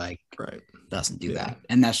where he doesn't do that.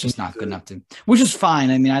 And that's just not good enough which is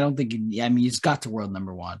fine. I mean, I don't think, he's got to world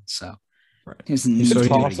number 1. So it's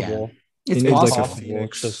possible. It's possible.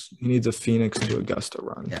 He needs a Phoenix to Augusta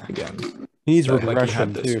run again. He needs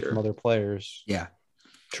regression too from other players. Yeah.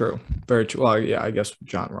 True. Very true. Well, yeah, I guess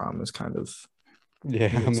Jon Rahm is kind of.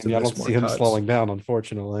 Yeah, I mean, I don't see him slowing down,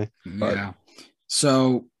 unfortunately. Yeah.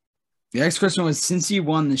 So the next question was, since he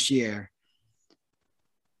won this year,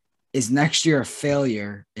 is next year a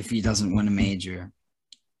failure if he doesn't win a major?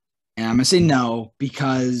 And I'm going to say no,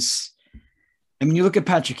 because, I mean, you look at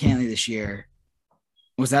Patrick Cantlay this year.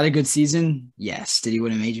 Was that a good season? Yes. Did he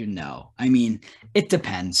win a major? No. I mean, it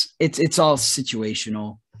depends. It's all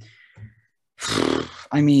situational.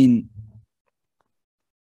 I mean,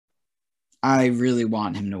 I really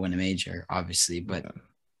want him to win a major, obviously, but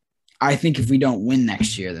I think if we don't win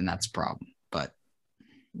next year, then that's a problem. But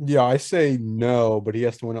yeah, I say no, but he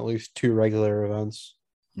has to win at least 2 regular events.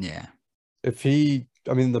 Yeah. I think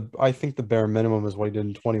the bare minimum is what he did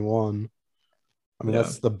in 21. I mean,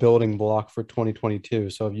 that's the building block for 2022.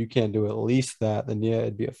 So if you can't do at least that, then yeah,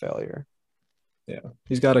 it'd be a failure. Yeah.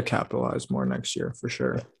 He's got to capitalize more next year for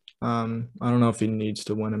sure. I don't know if he needs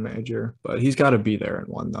to win a major, but he's got to be there in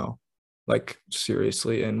one though. Like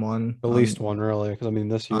seriously in one. At least one really. Because I mean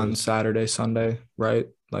this year on Saturday, Sunday, right?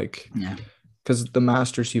 Like because the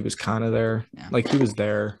Masters he was kind of there. Yeah. Like he was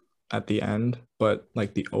there at the end, but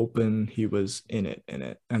like the Open, he was in it.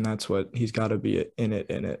 And that's what he's got to be in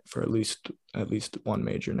it for at least one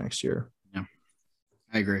major next year. Yeah.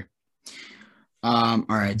 I agree. All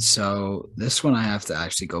right. So this one I have to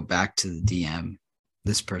actually go back to the DM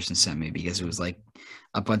this person sent me because it was like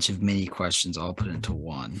a bunch of mini questions all put into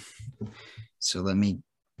one. So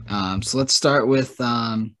let's start with,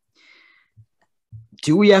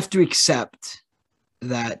 do we have to accept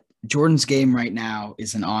that Jordan's game right now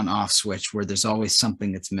is an on-off switch where there's always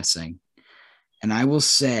something that's missing? And I will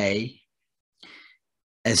say,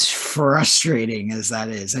 as frustrating as that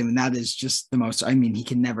is, I mean, that is just the most, I mean, he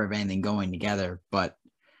can never have anything going together, but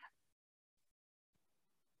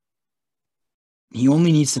he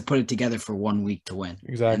only needs to put it together for 1 week to win.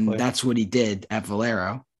 Exactly. And that's what he did at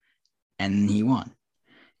Valero, and he won.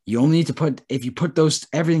 You only need to if you put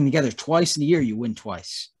everything together twice in a year, you win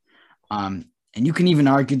twice. And you can even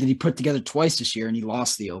argue that he put together twice this year and he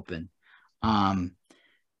lost the Open.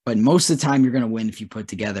 But most of the time you're going to win if you put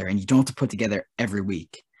together, and you don't have to put together every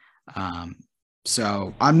week.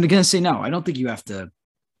 So I'm going to say no. I don't think you have to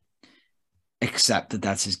accept that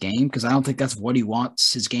that's his game, because I don't think that's what he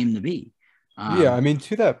wants his game to be. Yeah, I mean,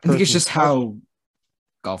 to that person, I think it's just how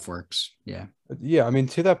golf works. Yeah. Yeah, I mean,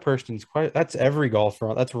 to that person's quite, that's every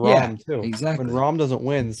golfer. That's Rahm too. Exactly. When Rahm doesn't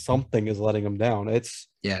win, something is letting him down. It's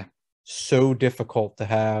so difficult to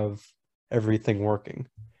have everything working.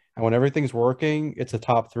 And when everything's working, it's a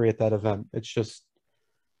top 3 at that event. It's just,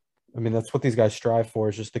 I mean, that's what these guys strive for,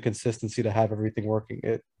 is just the consistency to have everything working.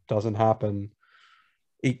 It doesn't happen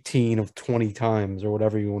 18 of 20 times or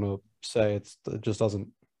whatever you want to say. It just doesn't.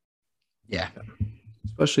 Yeah.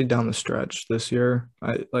 Especially down the stretch this year.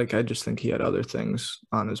 I just think he had other things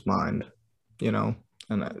on his mind, and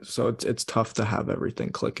so it's tough to have everything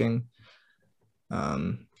clicking.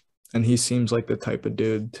 And he seems like the type of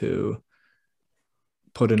dude to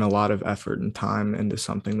put in a lot of effort and time into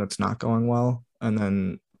something that's not going well, and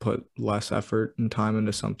then put less effort and time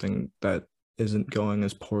into something that isn't going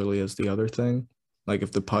as poorly as the other thing. Like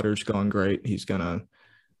if the putter's going great, he's gonna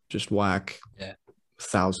just whack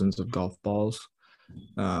thousands of golf balls.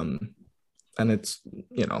 And it's,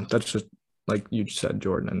 that's just like you said,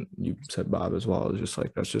 Jordan, and you said, Bob, as well. It's just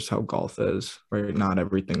like, that's just how golf is, right? Not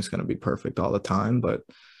everything's going to be perfect all the time, but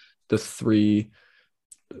the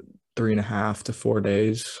 3.5 to 4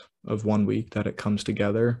 days of 1 week that it comes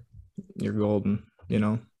together, you're golden,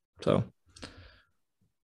 so.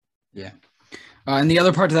 Yeah. And the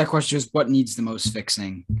other part of that question is what needs the most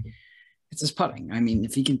fixing? It's his putting. I mean,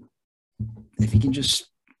 if he can just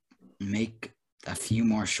make a few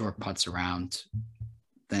more short putts around,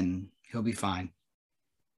 then he'll be fine.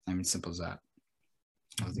 I mean, simple as that.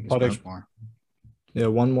 I don't think it's much more. Yeah,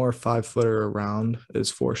 one more 5-footer around is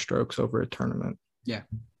 4 strokes over a tournament. Yeah.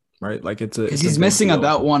 Right? Like because he's missing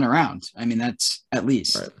about one around. I mean, that's at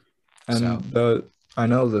least. Right. And I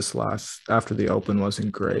know this after the Open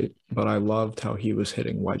wasn't great, but I loved how he was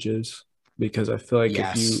hitting wedges, because I feel like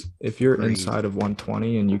if you're inside of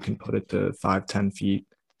 120 and you can put it to 5-10 feet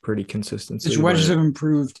pretty consistently. His wedges have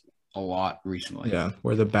improved a lot recently. Yeah,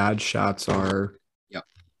 where the bad shots are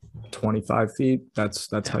 25 feet. That's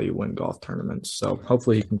how you win golf tournaments. So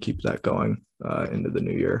hopefully he can keep that going into the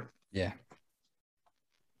new year. Yeah.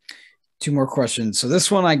 2 more questions. So this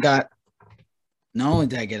one I got, not only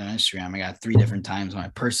did I get on Instagram, I got 3 different times on my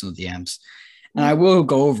personal DMs. And I will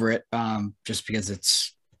go over it just because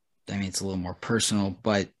it's a little more personal,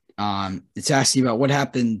 but it's asking about what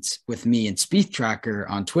happened with me and Spieth Tracker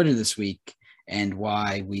on Twitter this week and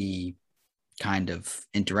why we kind of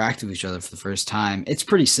interacted with each other for the first time. It's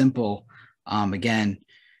pretty simple. We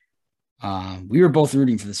were both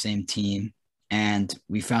rooting for the same team, and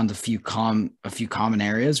we found a few common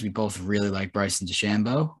areas. We both really like Bryson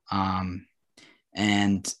DeChambeau,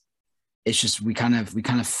 and it's just we kind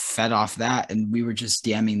of fed off that, and we were just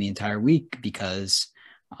DMing the entire week because,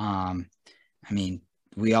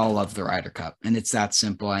 we all love the Ryder Cup, and it's that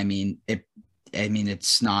simple.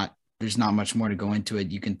 It's not. There's not much more to go into it.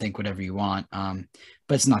 You can think whatever you want, but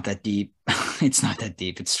it's not that deep. It's not that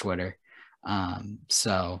deep. It's Twitter,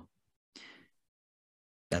 so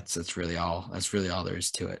that's really all. That's really all there is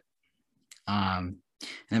to it. And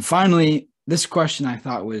then finally, this question I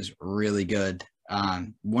thought was really good.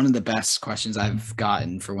 One of the best questions I've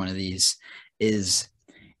gotten for one of these is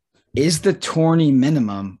the tourney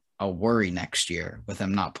minimum a worry next year with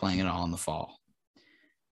them not playing at all in the fall?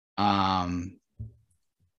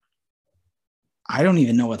 I don't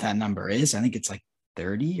even know what that number is. I think it's like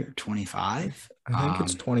 30 or 25. I think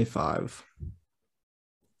it's 25,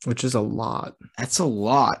 which is a lot. That's a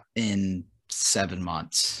lot in 7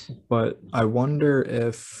 months. But I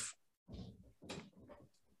wonder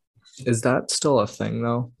is that still a thing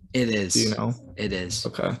though? It is. Do you know? It is.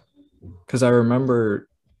 Okay. Because I remember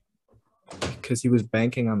he was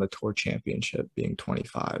banking on the tour championship being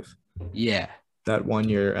 25. Yeah. That 1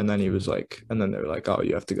 year, and then he was like, and then they were like, oh,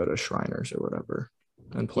 you have to go to Shriners or whatever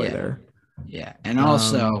and play there. Yeah. And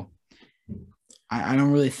also, I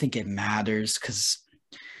don't really think it matters because,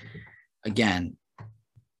 again,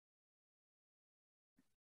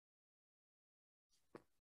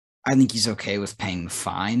 I think he's okay with paying the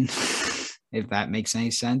fine, if that makes any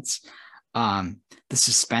sense. The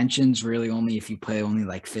suspension's really only if you play only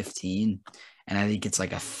like 15, and I think it's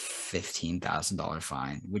like a $15,000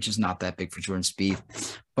 fine, which is not that big for Jordan Spieth.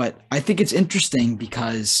 But I think it's interesting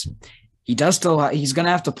because he's going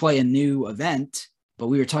to have to play a new event. But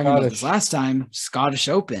we were talking about this last time, Scottish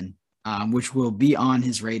Open, which will be on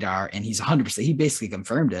his radar, and he's 100%. He basically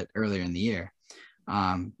confirmed it earlier in the year.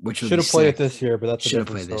 Which should have played it this year, but that's should have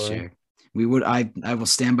played this year. We would. I will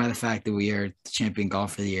stand by the fact that we are the champion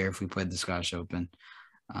golfer of the year if we played the Scottish Open.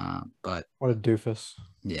 But what a doofus.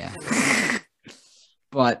 Yeah.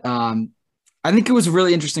 But I think it was a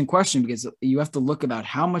really interesting question because you have to look about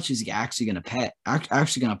how much is he actually going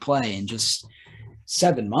to play in just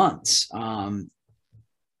 7 months.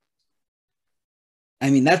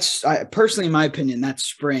 That's personally, in my opinion, that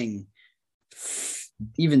spring,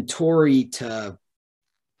 even Torrey to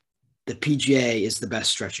the PGA is the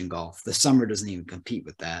best stretch in golf. The summer doesn't even compete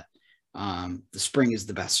with that. The spring is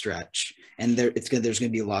the best stretch, and there's going to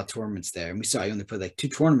be a lot of tournaments there. And we saw he only played like 2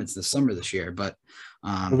 tournaments this summer this year, but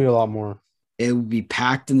it'll be a lot more. It will be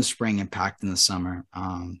packed in the spring and packed in the summer.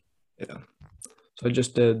 Yeah. So I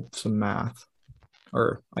just did some math,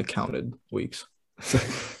 or I counted weeks.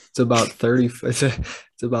 It's about 30.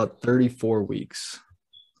 It's about 34 weeks,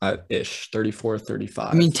 ish, 34,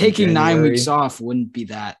 35. Taking 9 weeks off wouldn't be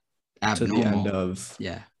that abnormal. To the end of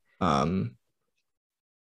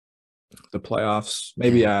the playoffs,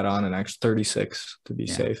 maybe add on an extra 36 to be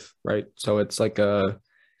safe, right? So it's like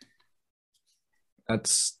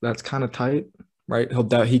that's kind of tight, right?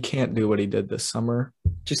 He can't do what he did this summer.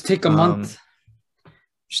 Just take a month.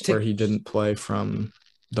 Where he didn't play from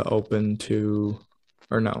the Open to,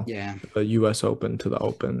 or no, the U.S. Open to the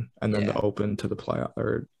Open, and then the Open to the playoff.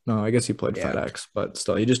 Or no, I guess he played FedEx, but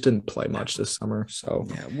still, he just didn't play much this summer. So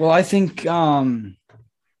well, I think you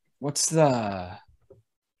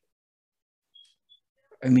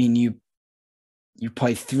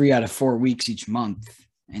play 3 out of 4 weeks each month,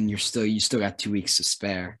 and you still got 2 weeks to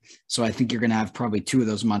spare. So I think you're gonna have probably 2 of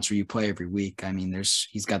those months where you play every week. I mean,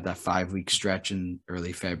 he's got that 5-week stretch in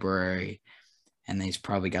early February, and then he's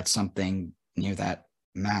probably got something near that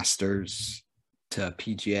Masters to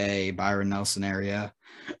PGA, Byron Nelson area.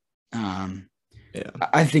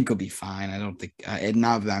 I think he'll be fine. I don't think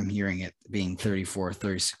now that I'm hearing it being 34,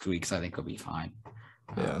 36 weeks, I think he'll be fine.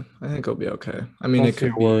 I think he'll be okay. I mean, it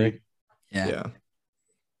could be. Yeah.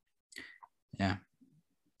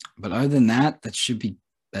 But other than that, that should be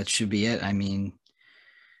it. I mean,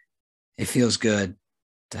 it feels good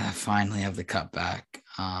to finally have the cup back.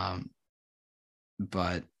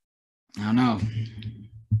 But I don't know,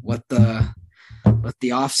 let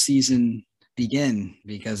the off season begin,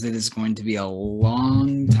 because it is going to be a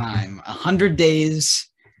long time, 100 days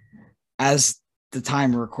as the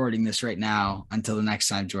time we're recording this right now, until the next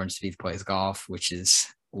time Jordan Spieth plays golf, which is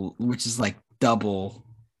like double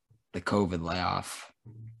the COVID layoff.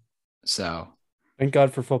 So thank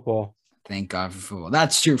God for football. Thank God for football.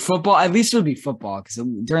 That's true. Football, at least it'll be football, because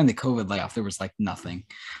during the COVID layoff there was like nothing.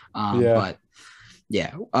 But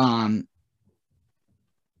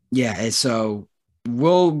so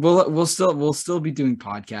we'll still be doing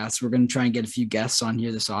podcasts. We're going to try and get a few guests on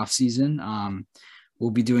here this off season.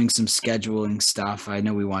 We'll be doing some scheduling stuff. I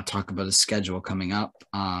know we want to talk about a schedule coming up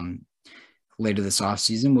later this off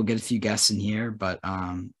season. We'll get a few guests in here, but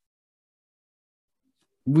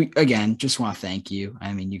we again just want to thank you.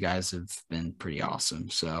 I mean, you guys have been pretty awesome.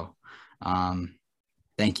 So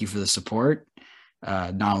thank you for the support,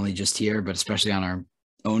 not only just here, but especially on our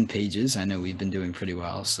own pages. I know we've been doing pretty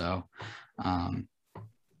well. So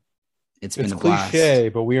it's been a blast. Cliche,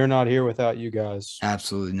 but we are not here without you guys.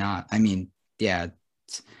 Absolutely not. I mean,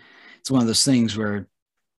 it's one of those things where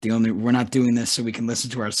we're not doing this so we can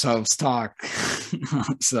listen to ourselves talk.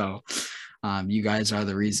 So you guys are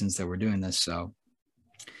the reasons that we're doing this. So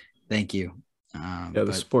thank you.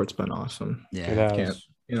 The sport's been awesome. Yeah.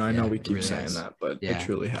 I know we keep really saying that, but it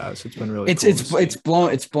truly has. It's been really it's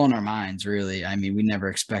blown our minds, really. I mean, we never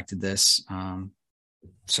expected this.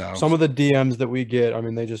 So some of the DMs that we get, I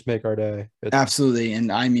mean, they just make our day. Absolutely.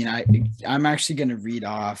 And I mean, I'm actually going to read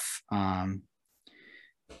off the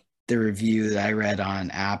review that I read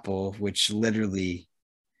on Apple, which literally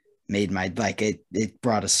made it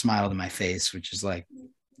brought a smile to my face, which is like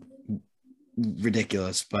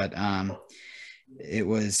ridiculous. But it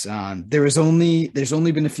was there's only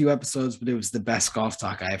been a few episodes, but it was the best golf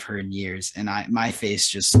talk I've heard in years, and my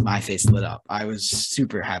face lit up. I was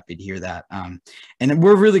super happy to hear that, and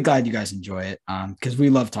we're really glad you guys enjoy it, because we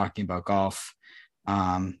love talking about golf. We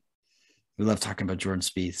love talking about Jordan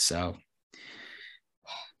Spieth, so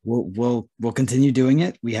we'll continue doing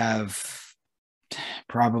it. We have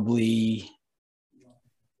probably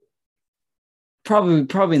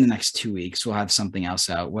in the next 2 weeks we'll have something else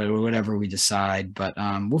out, whatever we decide, but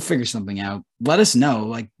we'll figure something out. Let us know,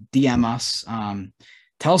 like DM us,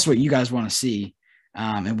 tell us what you guys want to see,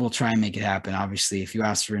 and we'll try and make it happen. Obviously, if you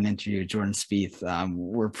ask for an interview with Jordan Spieth,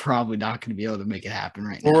 we're probably not going to be able to make it happen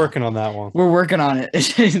right now. We're working on that one. We're working on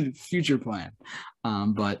it. Future plan.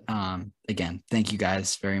 But again, thank you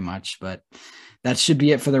guys very much. But that should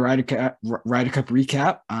be it for the Ryder Cup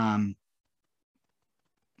recap.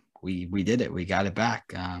 We did it. We got it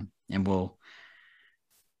back. And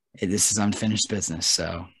this is unfinished business.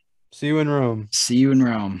 So see you in Rome.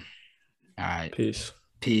 All right. Peace.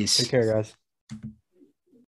 Take care, guys.